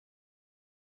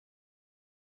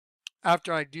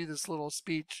 After I do this little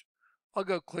speech, I'll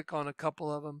go click on a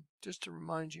couple of them just to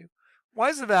remind you. Why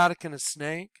is the Vatican a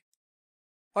snake?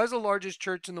 Why is the largest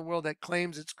church in the world that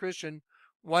claims it's Christian?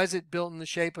 Why is it built in the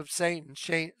shape of Satan?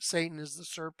 Satan is the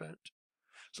serpent.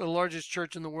 So the largest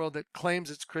church in the world that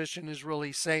claims it's Christian is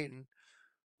really Satan.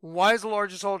 Why is the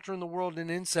largest altar in the world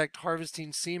an insect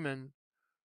harvesting semen?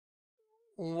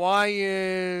 Why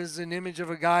is an image of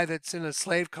a guy that's in a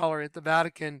slave collar at the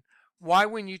Vatican? Why,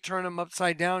 when you turn him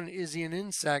upside down, is he an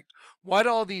insect? Why do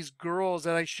all these girls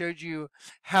that I showed you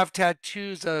have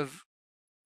tattoos of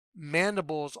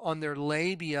mandibles on their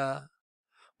labia?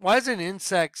 Why is an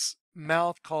insect's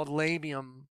mouth called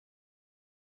labium?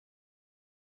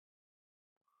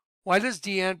 Why does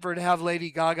D'Anford have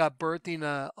Lady Gaga birthing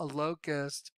a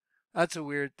locust? That's a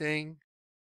weird thing.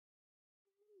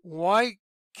 Why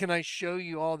can I show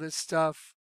you all this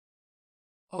stuff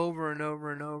over and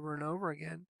over and over and over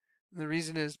again? And the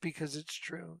reason is because it's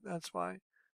true. That's why.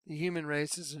 The human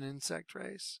race is an insect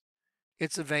race.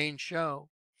 It's a vain show.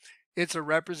 It's a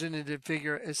representative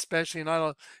figure, especially an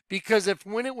idol. Because if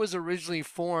when it was originally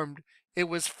formed, it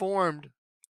was formed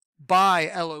by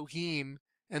Elohim,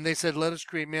 and they said, let us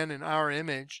create man in our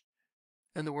image.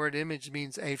 And the word image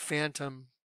means a phantom,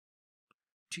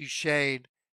 to shade,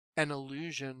 an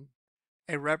illusion,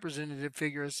 a representative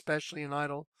figure, especially an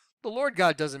idol. The Lord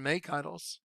God doesn't make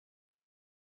idols.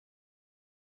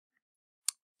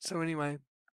 So anyway,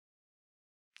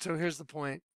 so here's the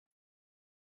point.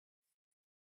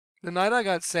 The night I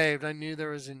got saved, I knew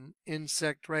there was an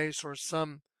insect race or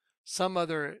some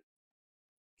other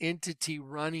entity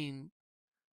running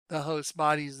the host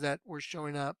bodies that were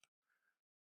showing up,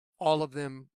 all of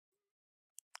them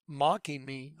mocking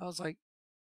me. I was like,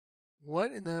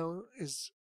 what in the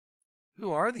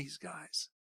who are these guys?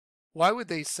 Why would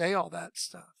they say all that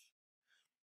stuff?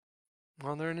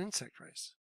 Well, they're an insect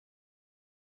race.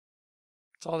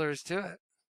 That's all there is to it.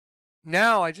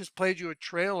 Now I just played you a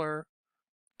trailer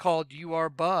called You Are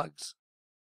Bugs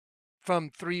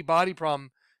from 3 Body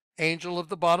Problem. Angel of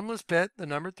the Bottomless Pit, the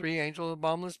number 3, Angel of the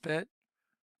Bottomless Pit.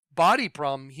 Body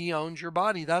problem, he owns your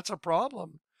body. That's a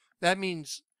problem. That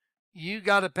means you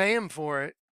got to pay him for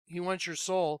it. He wants your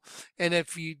soul. And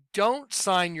if you don't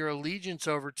sign your allegiance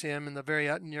over to him in the very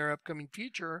near upcoming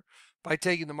future by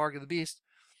taking the mark of the beast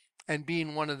and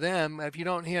being one of them, if you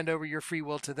don't hand over your free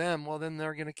will to them, well, then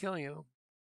they're going to kill you.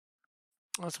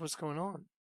 That's what's going on.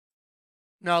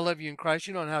 Now, I love you in Christ.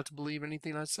 You don't have to believe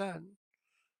anything I said.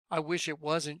 I wish it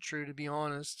wasn't true, to be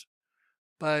honest,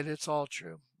 but it's all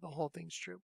true. The whole thing's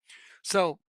true.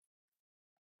 So,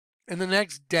 in the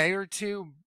next day or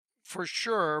two, for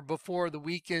sure, before the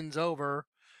weekend's over,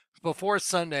 before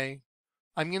Sunday,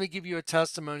 I'm going to give you a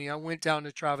testimony. I went down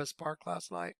to Travis Park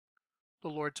last night. The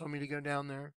Lord told me to go down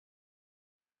there.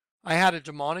 I had a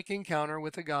demonic encounter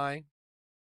with a guy.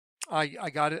 I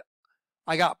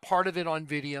got part of it on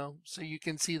video, so you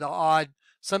can see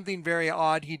something very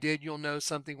odd he did. You'll know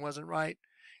something wasn't right.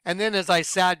 And then as I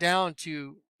sat down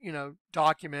to,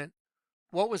 document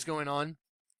what was going on,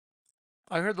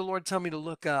 I heard the Lord tell me to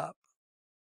look up.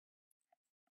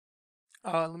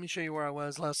 Let me show you where I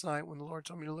was last night when the Lord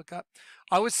told me to look up.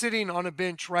 I was sitting on a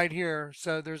bench right here.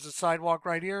 So there's a sidewalk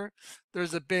right here.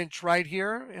 There's a bench right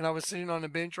here, and I was sitting on a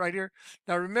bench right here.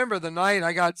 Now remember, the night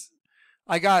I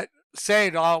got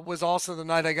saved was also the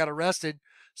night I got arrested.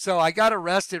 So I got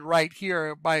arrested right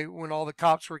here when all the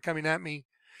cops were coming at me.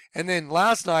 And then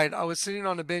last night I was sitting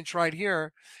on a bench right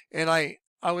here, and I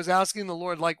was asking the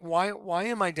Lord, like, why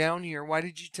am I down here? Why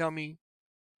did you tell me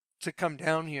to come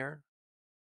down here?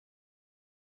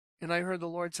 And I heard the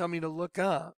Lord tell me to look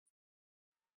up.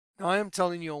 Now I am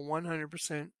telling you a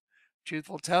 100%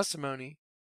 truthful testimony.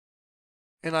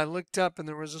 And I looked up and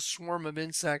there was a swarm of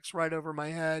insects right over my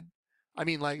head. I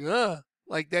mean, like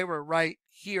they were right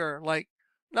here, like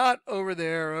not over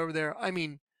there. I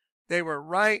mean, they were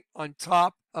right on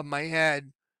top of my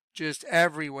head, just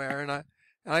everywhere. And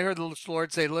I heard the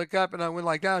Lord say, look up, and I went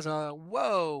like that. So I went,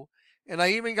 whoa. And I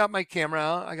even got my camera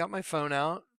out. I got my phone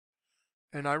out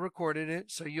and I recorded it.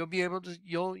 So you'll be able to,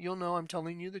 you'll know I'm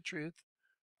telling you the truth.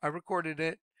 I recorded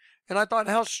it. And I thought,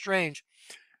 how strange.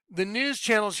 The news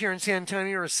channels here in San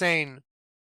Antonio are saying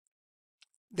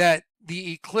that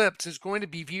the eclipse is going to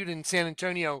be viewed in San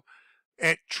Antonio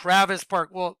at Travis Park.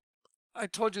 Well, I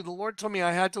told you, the Lord told me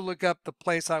I had to look up the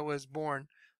place I was born.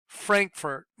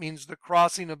 Frankfurt means the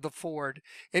crossing of the ford.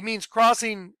 It means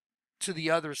crossing to the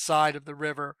other side of the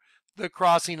river, the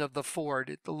crossing of the ford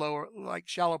at the lower, like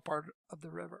shallow part of the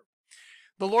river.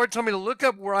 The Lord told me to look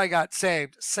up where I got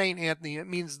saved, St. Anthony. It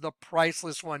means the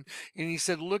priceless one. And he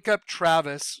said, look up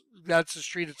Travis. That's the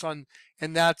street it's on.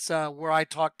 And that's where I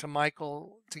talked to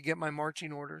Michael to get my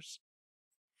marching orders.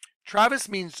 Travis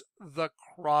means the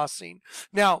crossing.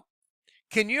 Now,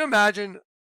 can you imagine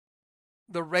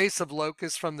the race of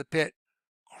locusts from the pit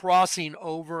crossing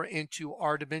over into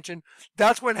our dimension?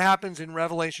 That's what happens in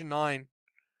Revelation 9.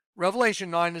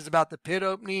 Revelation 9 is about the pit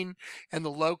opening and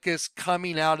the locusts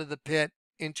coming out of the pit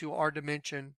into our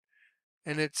dimension.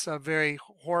 And it's a very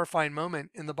horrifying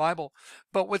moment in the Bible.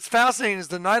 But what's fascinating is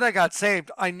the night I got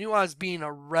saved, I knew I was being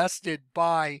arrested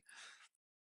by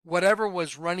whatever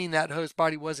was running that host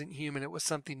body wasn't human. It was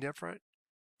something different.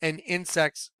 And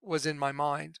insects was in my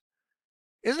mind.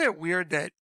 Isn't it weird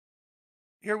that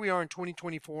here we are in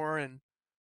 2024 and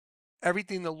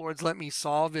everything the Lord's let me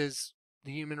solve is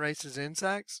the human race is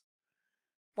insects?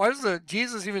 Why does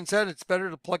Jesus even said it's better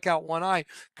to pluck out one eye?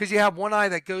 Because you have one eye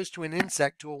that goes to an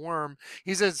insect, to a worm.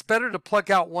 He says it's better to pluck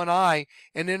out one eye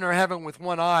and enter heaven with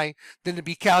one eye than to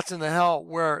be cast into hell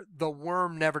where the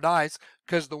worm never dies,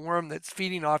 because the worm that's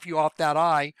feeding off you off that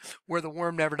eye, where the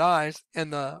worm never dies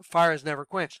and the fire is never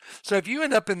quenched. So if you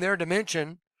end up in their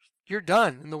dimension, you're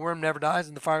done and the worm never dies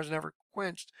and the fire is never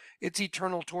quenched. It's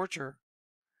eternal torture.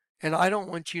 And I don't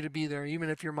want you to be there, even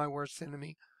if you're my worst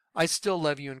enemy. I still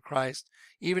love you in Christ.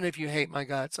 Even if you hate my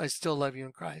guts, I still love you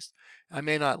in Christ. I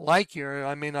may not like you, or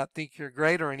I may not think you're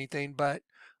great or anything, but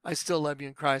I still love you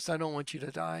in Christ. I don't want you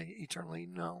to die eternally.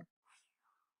 No.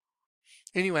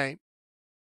 Anyway,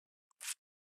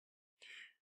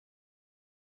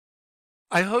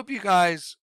 I hope you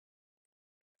guys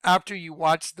after you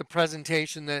watch the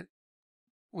presentation that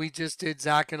we just did,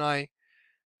 Zach and I,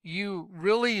 you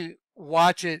really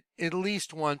watch it at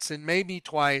least once and maybe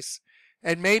twice,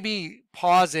 and maybe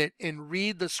pause it and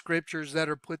read the scriptures that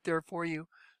are put there for you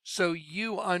so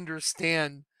you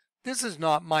understand this is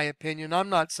not my opinion. I'm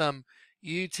not some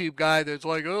YouTube guy that's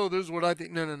like, oh, this is what I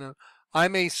think. No, no, no.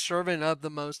 I'm a servant of the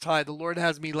Most High. The Lord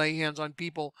has me lay hands on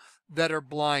people that are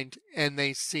blind and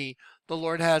they see. The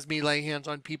Lord has me lay hands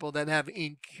on people that have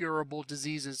incurable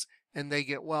diseases and they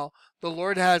get well. The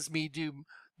Lord has me do,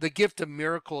 the gift of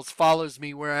miracles follows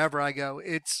me wherever I go.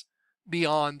 It's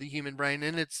beyond the human brain,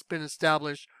 and it's been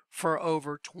established for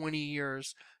over 20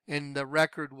 years, and the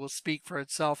record will speak for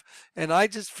itself. And I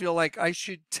just feel like I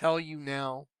should tell you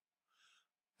now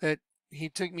that he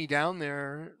took me down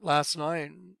there last night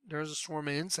and there's a swarm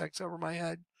of insects over my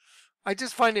head. I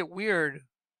just find it weird.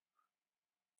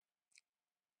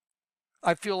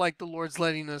 I feel like the Lord's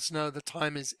letting us know the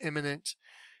time is imminent,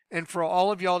 and for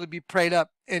all of y'all to be prayed up.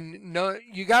 And no,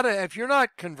 you gotta, if you're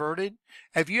not converted,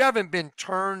 if you haven't been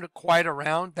turned quite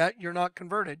around, that you're not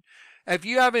converted. If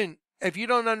you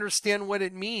don't understand what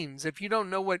it means, if you don't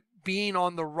know what being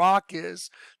on the rock is,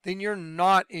 then you're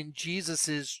not in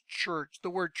Jesus's church. The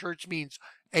word church means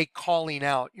a calling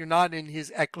out. You're not in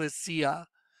his ecclesia.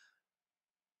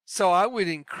 So I would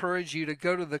encourage you to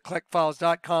go to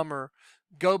thekleckfiles.com or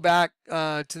go back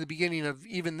to the beginning of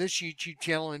even this YouTube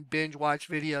channel and binge watch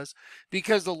videos,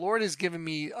 because the Lord has given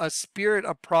me a spirit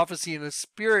of prophecy and a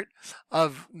spirit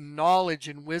of knowledge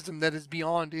and wisdom that is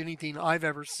beyond anything I've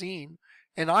ever seen.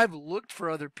 And I've looked for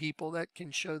other people that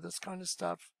can show this kind of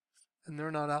stuff, and they're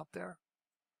not out there.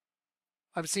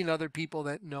 I've seen other people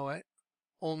that know it.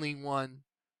 Only one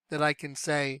that I can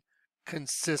say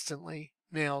consistently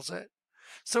nails it.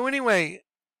 So anyway,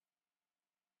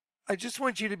 I just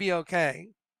want you to be okay.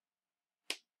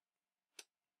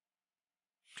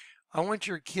 I want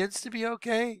your kids to be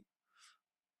okay.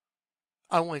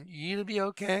 I want you to be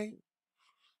okay.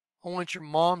 I want your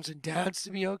moms and dads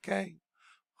to be okay.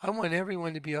 I want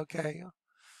everyone to be okay.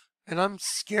 And I'm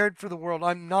scared for the world.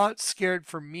 I'm not scared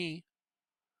for me.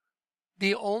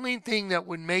 The only thing that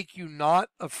would make you not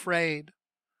afraid,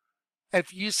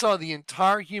 if you saw the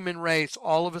entire human race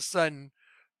all of a sudden,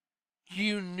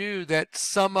 you knew that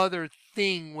some other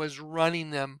thing was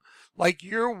running them, like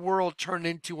your world turned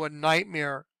into a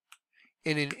nightmare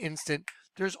in an instant.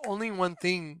 There's only one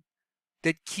thing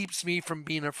that keeps me from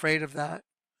being afraid of that.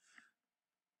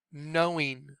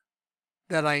 Knowing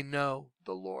that I know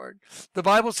the Lord. The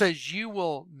Bible says you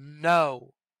will know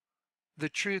the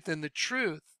truth, and the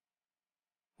truth,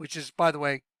 which is, by the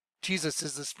way, Jesus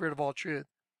is the Spirit of all truth.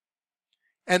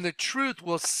 And the truth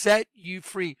will set you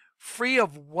free. Free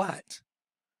of what?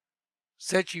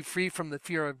 Set you free from the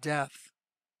fear of death.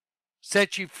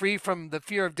 Set you free from the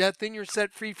fear of death, then you're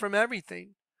set free from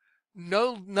everything.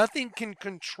 No, nothing can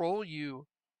control you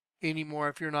anymore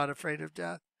if you're not afraid of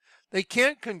death. They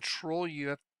can't control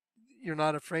you if you're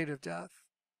not afraid of death.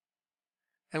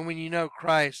 And when you know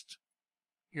Christ,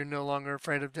 you're no longer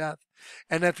afraid of death.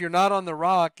 And if you're not on the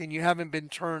rock and you haven't been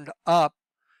turned up,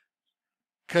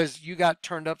 because you got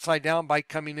turned upside down by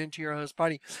coming into your host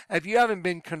body, if you haven't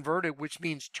been converted, which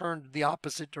means turned the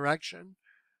opposite direction,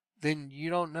 then you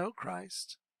don't know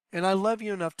Christ. And I love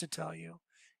you enough to tell you,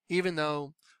 even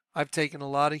though I've taken a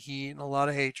lot of heat and a lot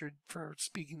of hatred for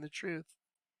speaking the truth.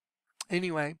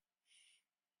 Anyway,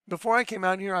 before I came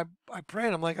out here, I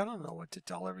prayed. I'm like, I don't know what to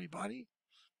tell everybody.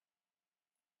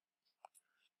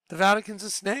 The Vatican's a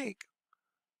snake.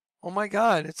 Oh my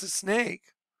God, it's a snake.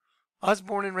 I was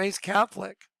born and raised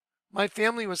Catholic. My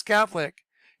family was Catholic.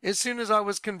 As soon as I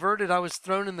was converted, I was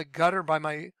thrown in the gutter by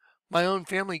my own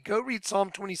family. Go read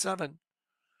Psalm 27.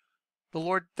 The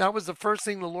Lord, that was the first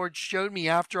thing the Lord showed me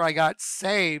after I got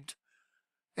saved.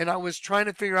 And I was trying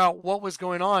to figure out what was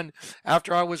going on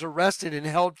after I was arrested and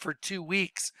held for 2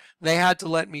 weeks. They had to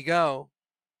let me go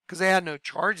because they had no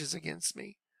charges against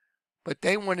me. But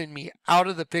they wanted me out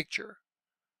of the picture.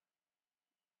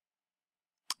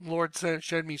 The Lord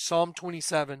showed me Psalm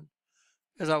 27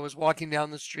 as I was walking down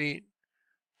the street.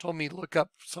 Told me, look up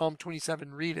Psalm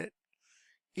 27, read it.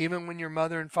 Even when your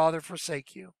mother and father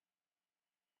forsake you,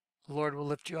 the Lord will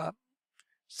lift you up,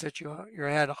 set your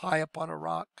head high upon a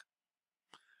rock.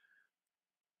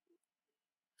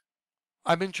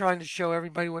 I've been trying to show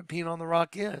everybody what being on the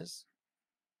rock is.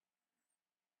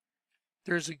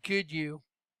 There's a good you,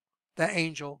 the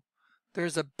angel.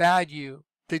 There's a bad you,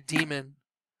 the demon.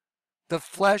 The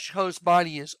flesh host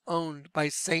body is owned by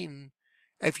Satan.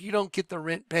 If you don't get the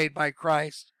rent paid by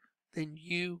Christ, then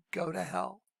you go to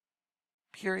hell.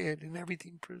 Period. And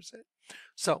everything proves it.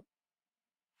 So,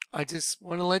 I just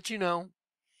want to let you know,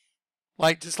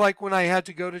 Just like when I had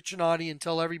to go to Chinati and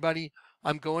tell everybody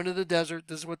I'm going to the desert.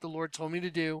 This is what the Lord told me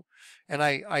to do. And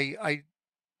I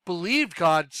believed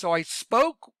God, so I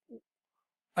spoke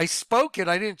it.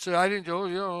 I didn't say, oh,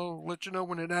 yeah, I'll let you know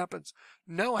when it happens.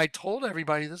 No, I told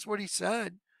everybody. This is what he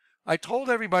said. I told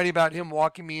everybody about him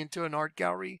walking me into an art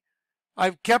gallery.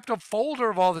 I've kept a folder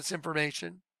of all this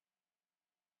information.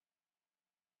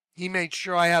 He made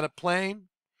sure I had a plane.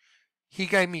 He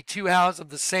gave me 2 houses of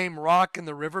the same rock in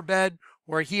the riverbed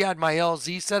where he had my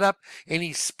LZ set up, and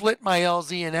he split my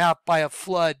LZ in half by a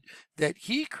flood that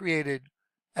he created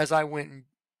as I went and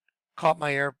caught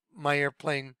my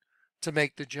airplane to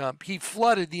make the jump. He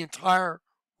flooded the entire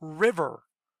river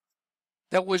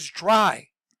that was dry.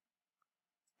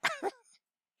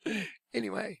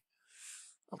 Anyway,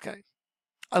 okay.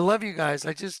 I love you guys.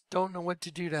 I just don't know what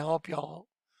to do to help y'all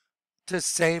to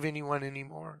save anyone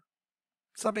anymore.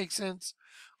 Does that make sense?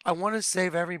 I want to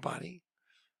save everybody.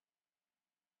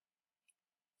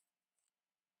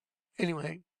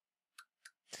 Anyway,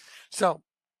 so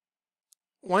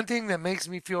one thing that makes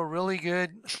me feel really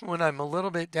good when I'm a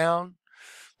little bit down,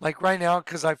 like right now,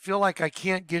 because I feel like I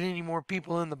can't get any more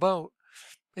people in the boat.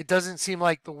 It doesn't seem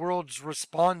like the world's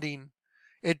responding.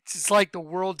 It's like the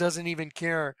world doesn't even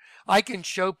care. I can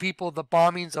show people the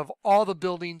bombings of all the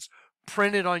buildings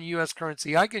printed on U.S.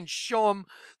 currency. I can show them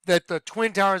that the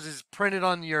Twin Towers is printed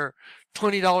on your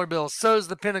 $20 bill. So is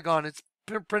the Pentagon. It's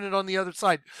printed on the other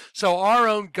side. So our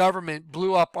own government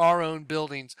blew up our own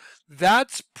buildings.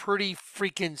 That's pretty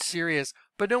freaking serious.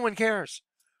 But no one cares.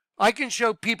 I can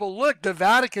show people, look, the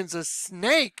Vatican's a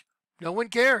snake. No one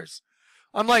cares.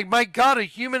 I'm like, my God, a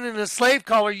human in a slave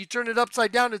collar, you turn it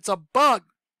upside down, it's a bug.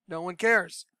 No one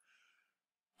cares.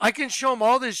 I can show them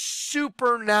all this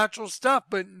supernatural stuff,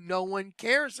 but no one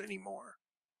cares anymore.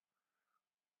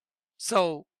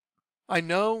 So I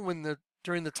know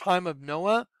during the time of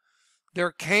Noah,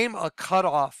 there came a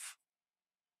cutoff.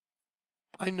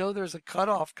 I know there's a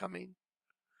cutoff coming.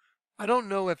 I don't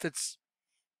know if it's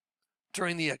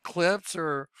during the eclipse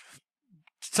or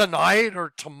tonight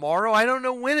or tomorrow. I don't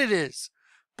know when it is.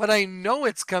 But I know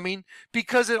it's coming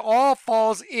because it all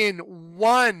falls in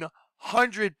 100%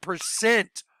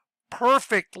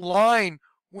 perfect line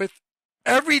with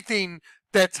everything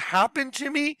that's happened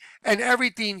to me and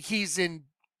everything he's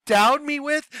endowed me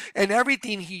with and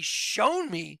everything he's shown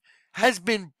me has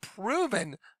been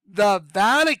proven. The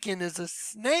Vatican is a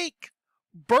snake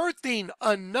birthing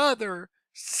another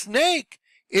snake.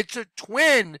 It's a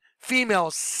twin female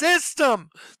system.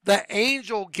 The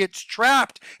angel gets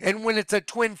trapped, and when it's a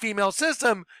twin female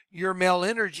system, your male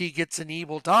energy gets an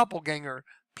evil doppelganger.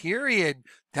 Period.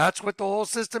 That's what the whole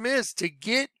system is, to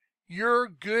get your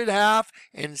good half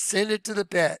and send it to the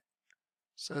pit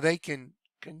so they can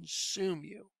consume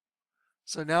you.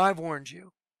 So now I've warned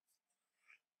you.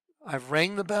 I've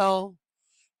rang the bell.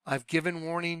 I've given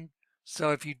warning.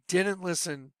 So if you didn't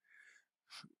listen,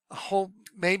 I hope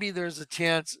maybe there's a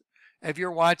chance if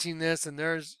you're watching this and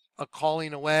there's a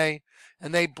calling away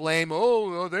and they blame,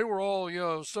 oh, they were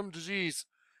all, some disease.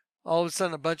 All of a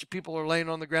sudden, a bunch of people are laying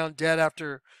on the ground dead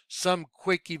after some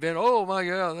quick event. Oh my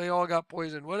God, they all got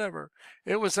poisoned, whatever.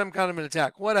 It was some kind of an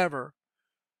attack, whatever.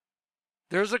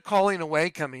 There's a calling away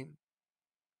coming.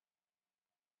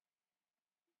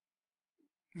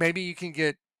 Maybe you can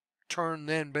get turned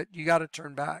then, but you got to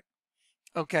turn back.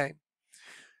 Okay.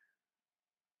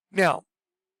 Now,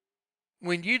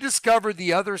 when you discover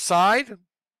the other side,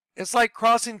 it's like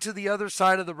crossing to the other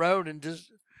side of the road, and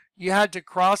you had to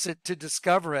cross it to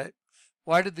discover it.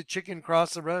 Why did the chicken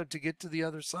cross the road? To get to the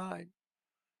other side.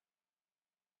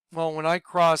 Well, when I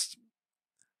crossed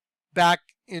back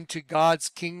into God's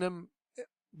kingdom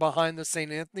behind the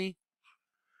St. Anthony,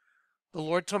 the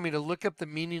Lord told me to look up the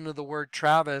meaning of the word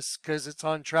Travis, because it's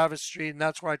on Travis Street, and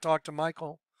that's where I talked to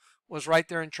Michael, was right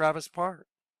there in Travis Park.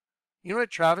 You know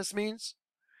what Travis means?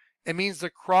 It means the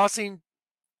crossing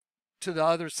to the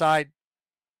other side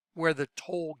where the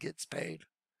toll gets paid.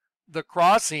 The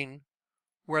crossing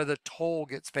where the toll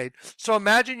gets paid. So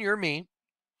imagine you're me.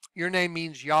 Your name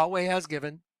means Yahweh has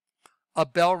given, a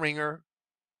bell ringer,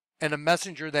 and a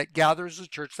messenger that gathers the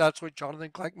church. That's what Jonathan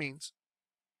Kleck means.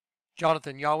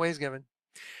 Jonathan, Yahweh has given.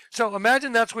 So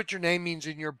imagine that's what your name means,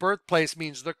 and your birthplace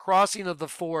means the crossing of the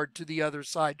ford to the other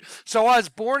side. So I was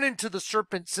born into the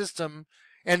serpent system,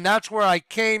 and that's where I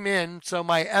came in. So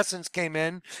my essence came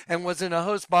in and was in a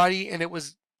host body, and it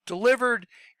was delivered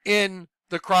in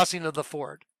the crossing of the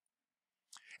ford.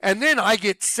 And then I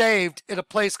get saved at a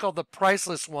place called the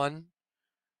Priceless One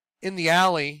in the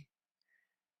alley.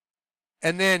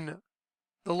 And then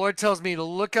the Lord tells me to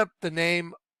look up the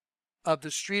name of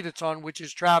the street it's on, which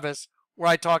is Travis, where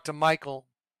I talked to Michael.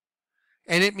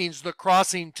 And it means the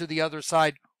crossing to the other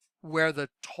side where the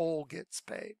toll gets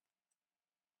paid.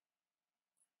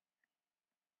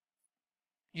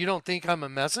 You don't think I'm a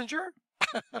messenger?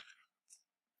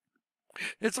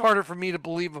 It's harder for me to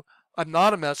believe I'm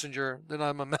not a messenger than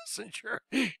I'm a messenger.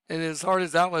 And as hard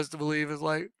as that was to believe, it's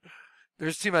like,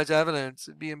 there's too much evidence.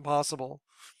 It'd be impossible.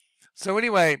 So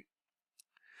anyway,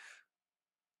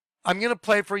 I'm going to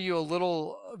play for you a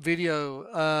little video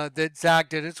that Zach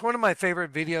did. It's one of my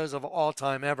favorite videos of all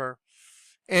time ever.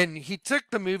 And he took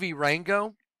the movie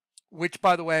Rango, which,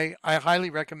 by the way, I highly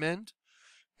recommend.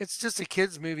 It's just a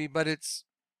kid's movie, but it's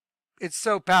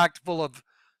so packed full of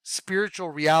spiritual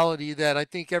reality that I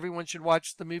think everyone should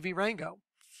watch the movie Rango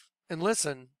and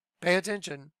listen, pay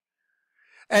attention.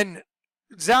 And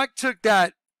Zach took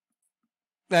that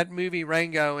movie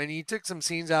Rango and he took some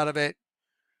scenes out of it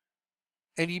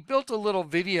and he built a little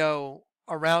video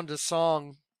around a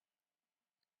song.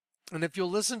 And if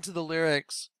you'll listen to the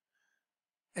lyrics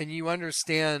and you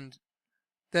understand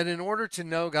that in order to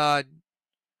know God,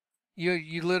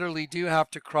 you literally do have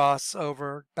to cross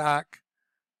over back,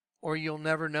 or you'll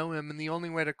never know him. And the only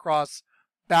way to cross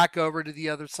back over to the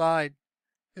other side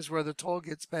is where the toll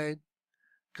gets paid.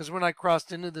 Because when I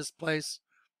crossed into this place,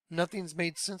 nothing's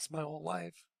made sense my whole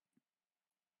life.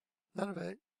 None of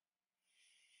it.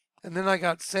 And then I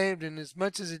got saved, and as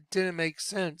much as it didn't make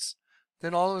sense,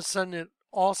 then all of a sudden it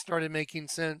all started making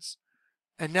sense.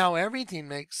 And now everything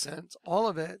makes sense. All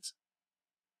of it.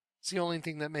 It's the only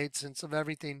thing that made sense of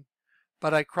everything.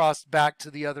 But I crossed back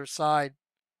to the other side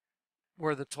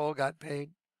where the toll got paid.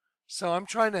 So I'm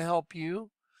trying to help you,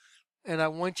 and I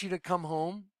want you to come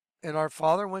home, and our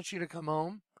Father wants you to come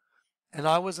home. And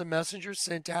I was a messenger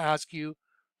sent to ask you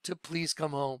to please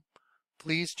come home.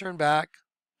 Please turn back.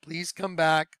 Please come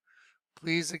back.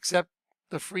 Please accept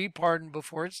the free pardon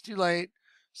before it's too late,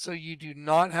 so you do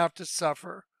not have to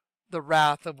suffer the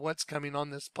wrath of what's coming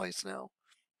on this place now.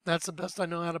 That's the best I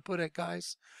know how to put it,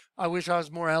 guys. I wish I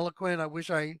was more eloquent. I wish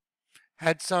I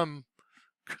had some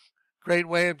great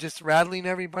way of just rattling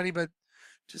everybody, but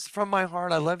just from my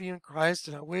heart, I love you in Christ,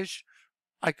 and I wish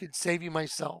I could save you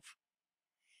myself.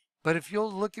 But if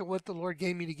you'll look at what the Lord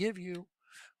gave me to give you,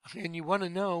 and you want to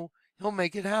know, he'll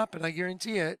make it happen. I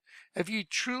guarantee it. If you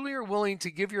truly are willing to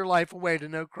give your life away to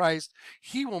know Christ,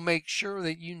 he will make sure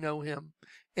that you know him.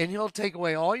 And he'll take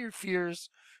away all your fears.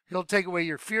 He'll take away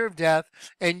your fear of death.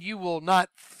 And you will not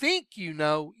think you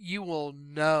know. You will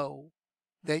know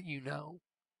that you know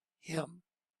him.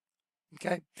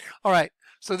 Okay? All right.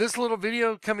 So this little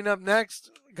video coming up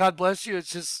next, God bless you.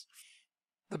 It's just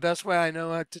the best way I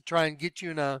know how to try and get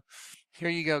you in a, here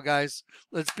you go, guys.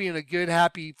 Let's be in a good,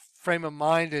 happy frame of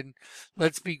mind, and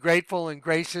let's be grateful and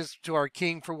gracious to our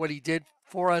King for what he did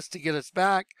for us to get us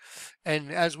back.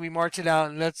 And as we march it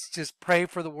out, and let's just pray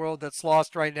for the world that's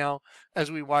lost right now as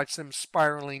we watch them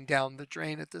spiraling down the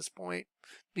drain at this point,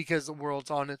 because the world's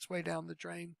on its way down the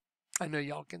drain. I know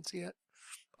y'all can see it.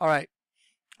 All right.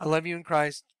 I love you in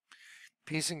Christ.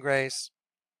 Peace and grace.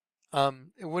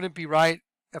 It wouldn't be right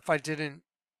if I didn't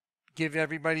give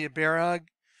everybody a bear hug.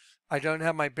 I don't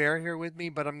have my bear here with me,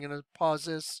 but I'm going to pause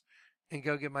this and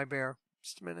go get my bear.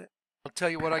 Just a minute. I'll tell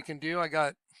you what I can do. I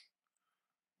got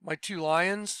my 2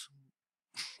 lions.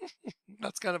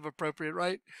 That's kind of appropriate,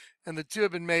 right? And the 2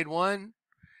 have been made one.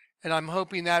 And I'm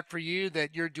hoping that for you,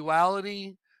 that your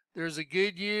duality, there's a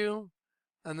good you,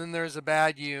 and then there's a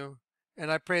bad you.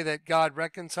 And I pray that God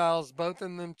reconciles both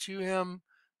of them to him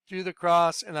through the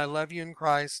cross. And I love you in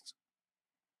Christ.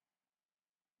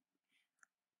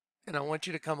 And I want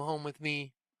you to come home with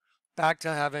me, back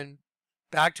to heaven,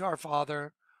 back to our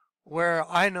Father, where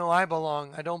I know I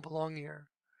belong. I don't belong here.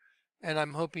 And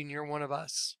I'm hoping you're one of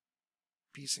us.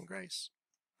 Peace and grace.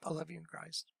 I love you in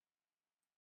Christ.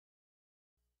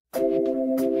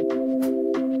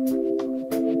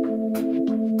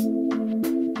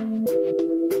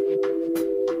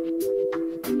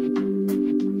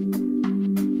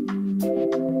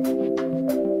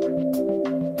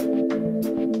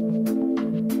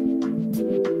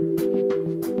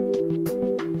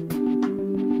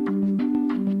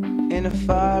 In a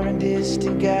far and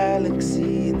distant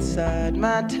galaxy, inside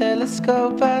my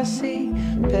telescope I see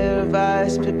a pair of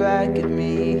eyes peer back at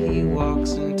me. He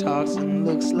walks and talks and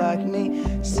looks like me,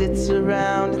 sits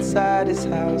around inside his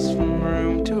house. From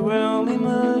room to room he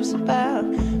moves about,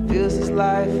 fills his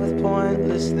life with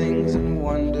pointless things and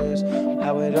wonders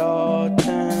how it all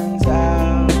turns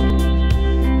out.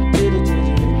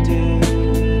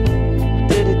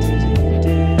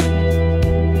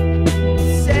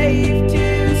 Safe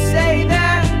to say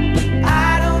that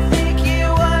I don't think you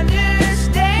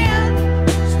understand.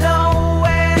 There's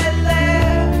nowhere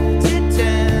left to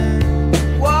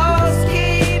turn. Walls keep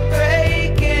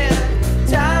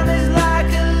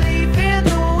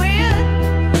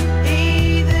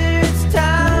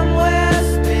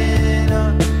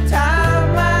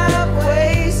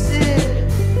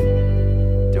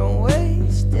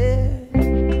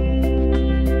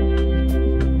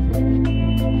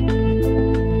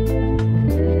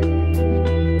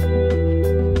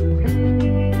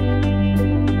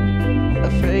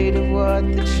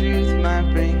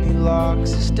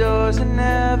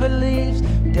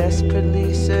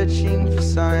desperately searching for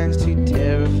signs, too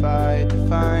terrified to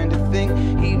find a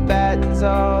thing. He battens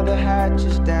all the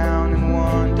hatches down and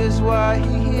wonders why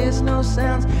he hears no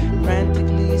sounds.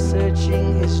 Frantically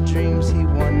searching his dreams, he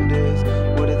wonders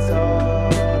what it's all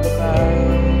about.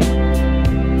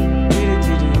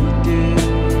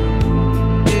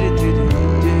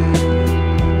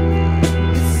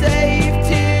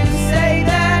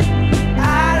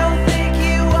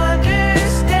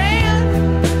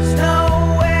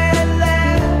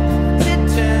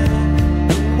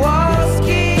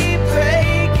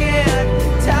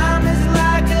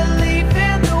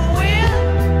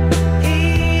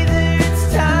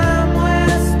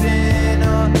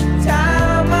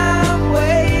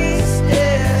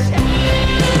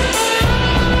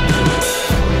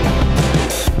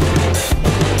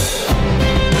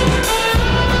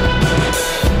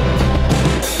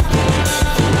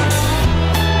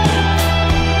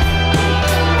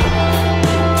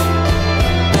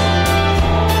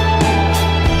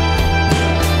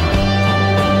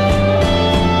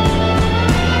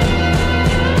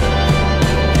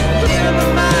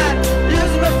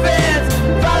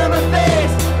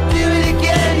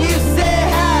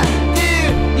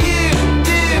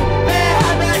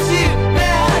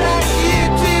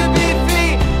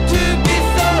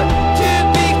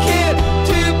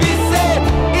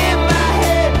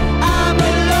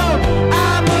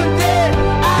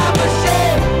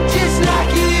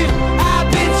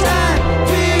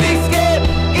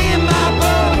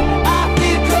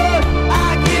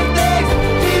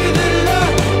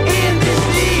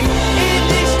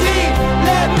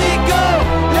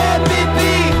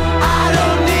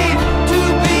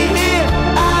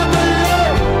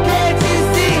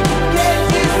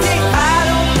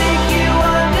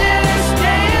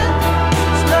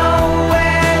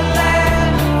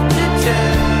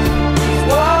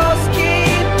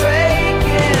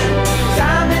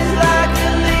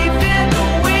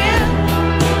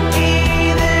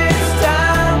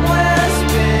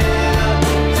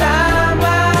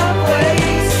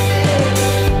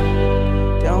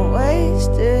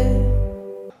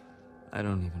 I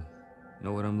don't even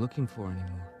know what I'm looking for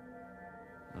anymore.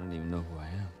 I don't even know who I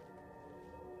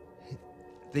am.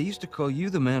 They used to call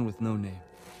you the man with no name.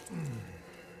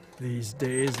 These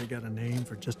days, they got a name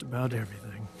for just about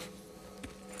everything.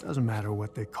 Doesn't matter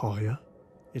what they call you.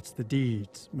 It's the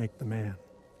deeds make the man.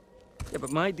 Yeah,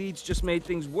 but my deeds just made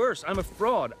things worse. I'm a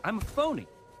fraud. I'm a phony.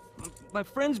 My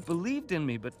friends believed in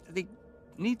me, but they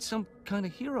need some kind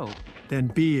of hero. Then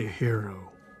be a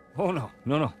hero. Oh, no.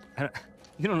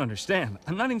 You don't understand.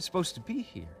 I'm not even supposed to be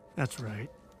here. That's right.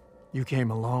 You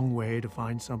came a long way to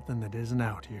find something that isn't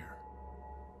out here.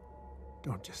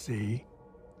 Don't you see?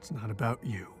 It's not about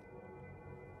you.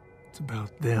 It's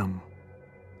about them.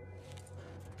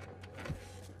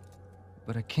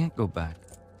 But I can't go back.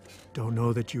 Don't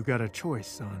know that you got a choice,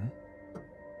 son.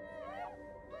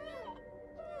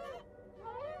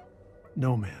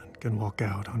 No man can walk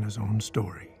out on his own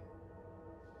story.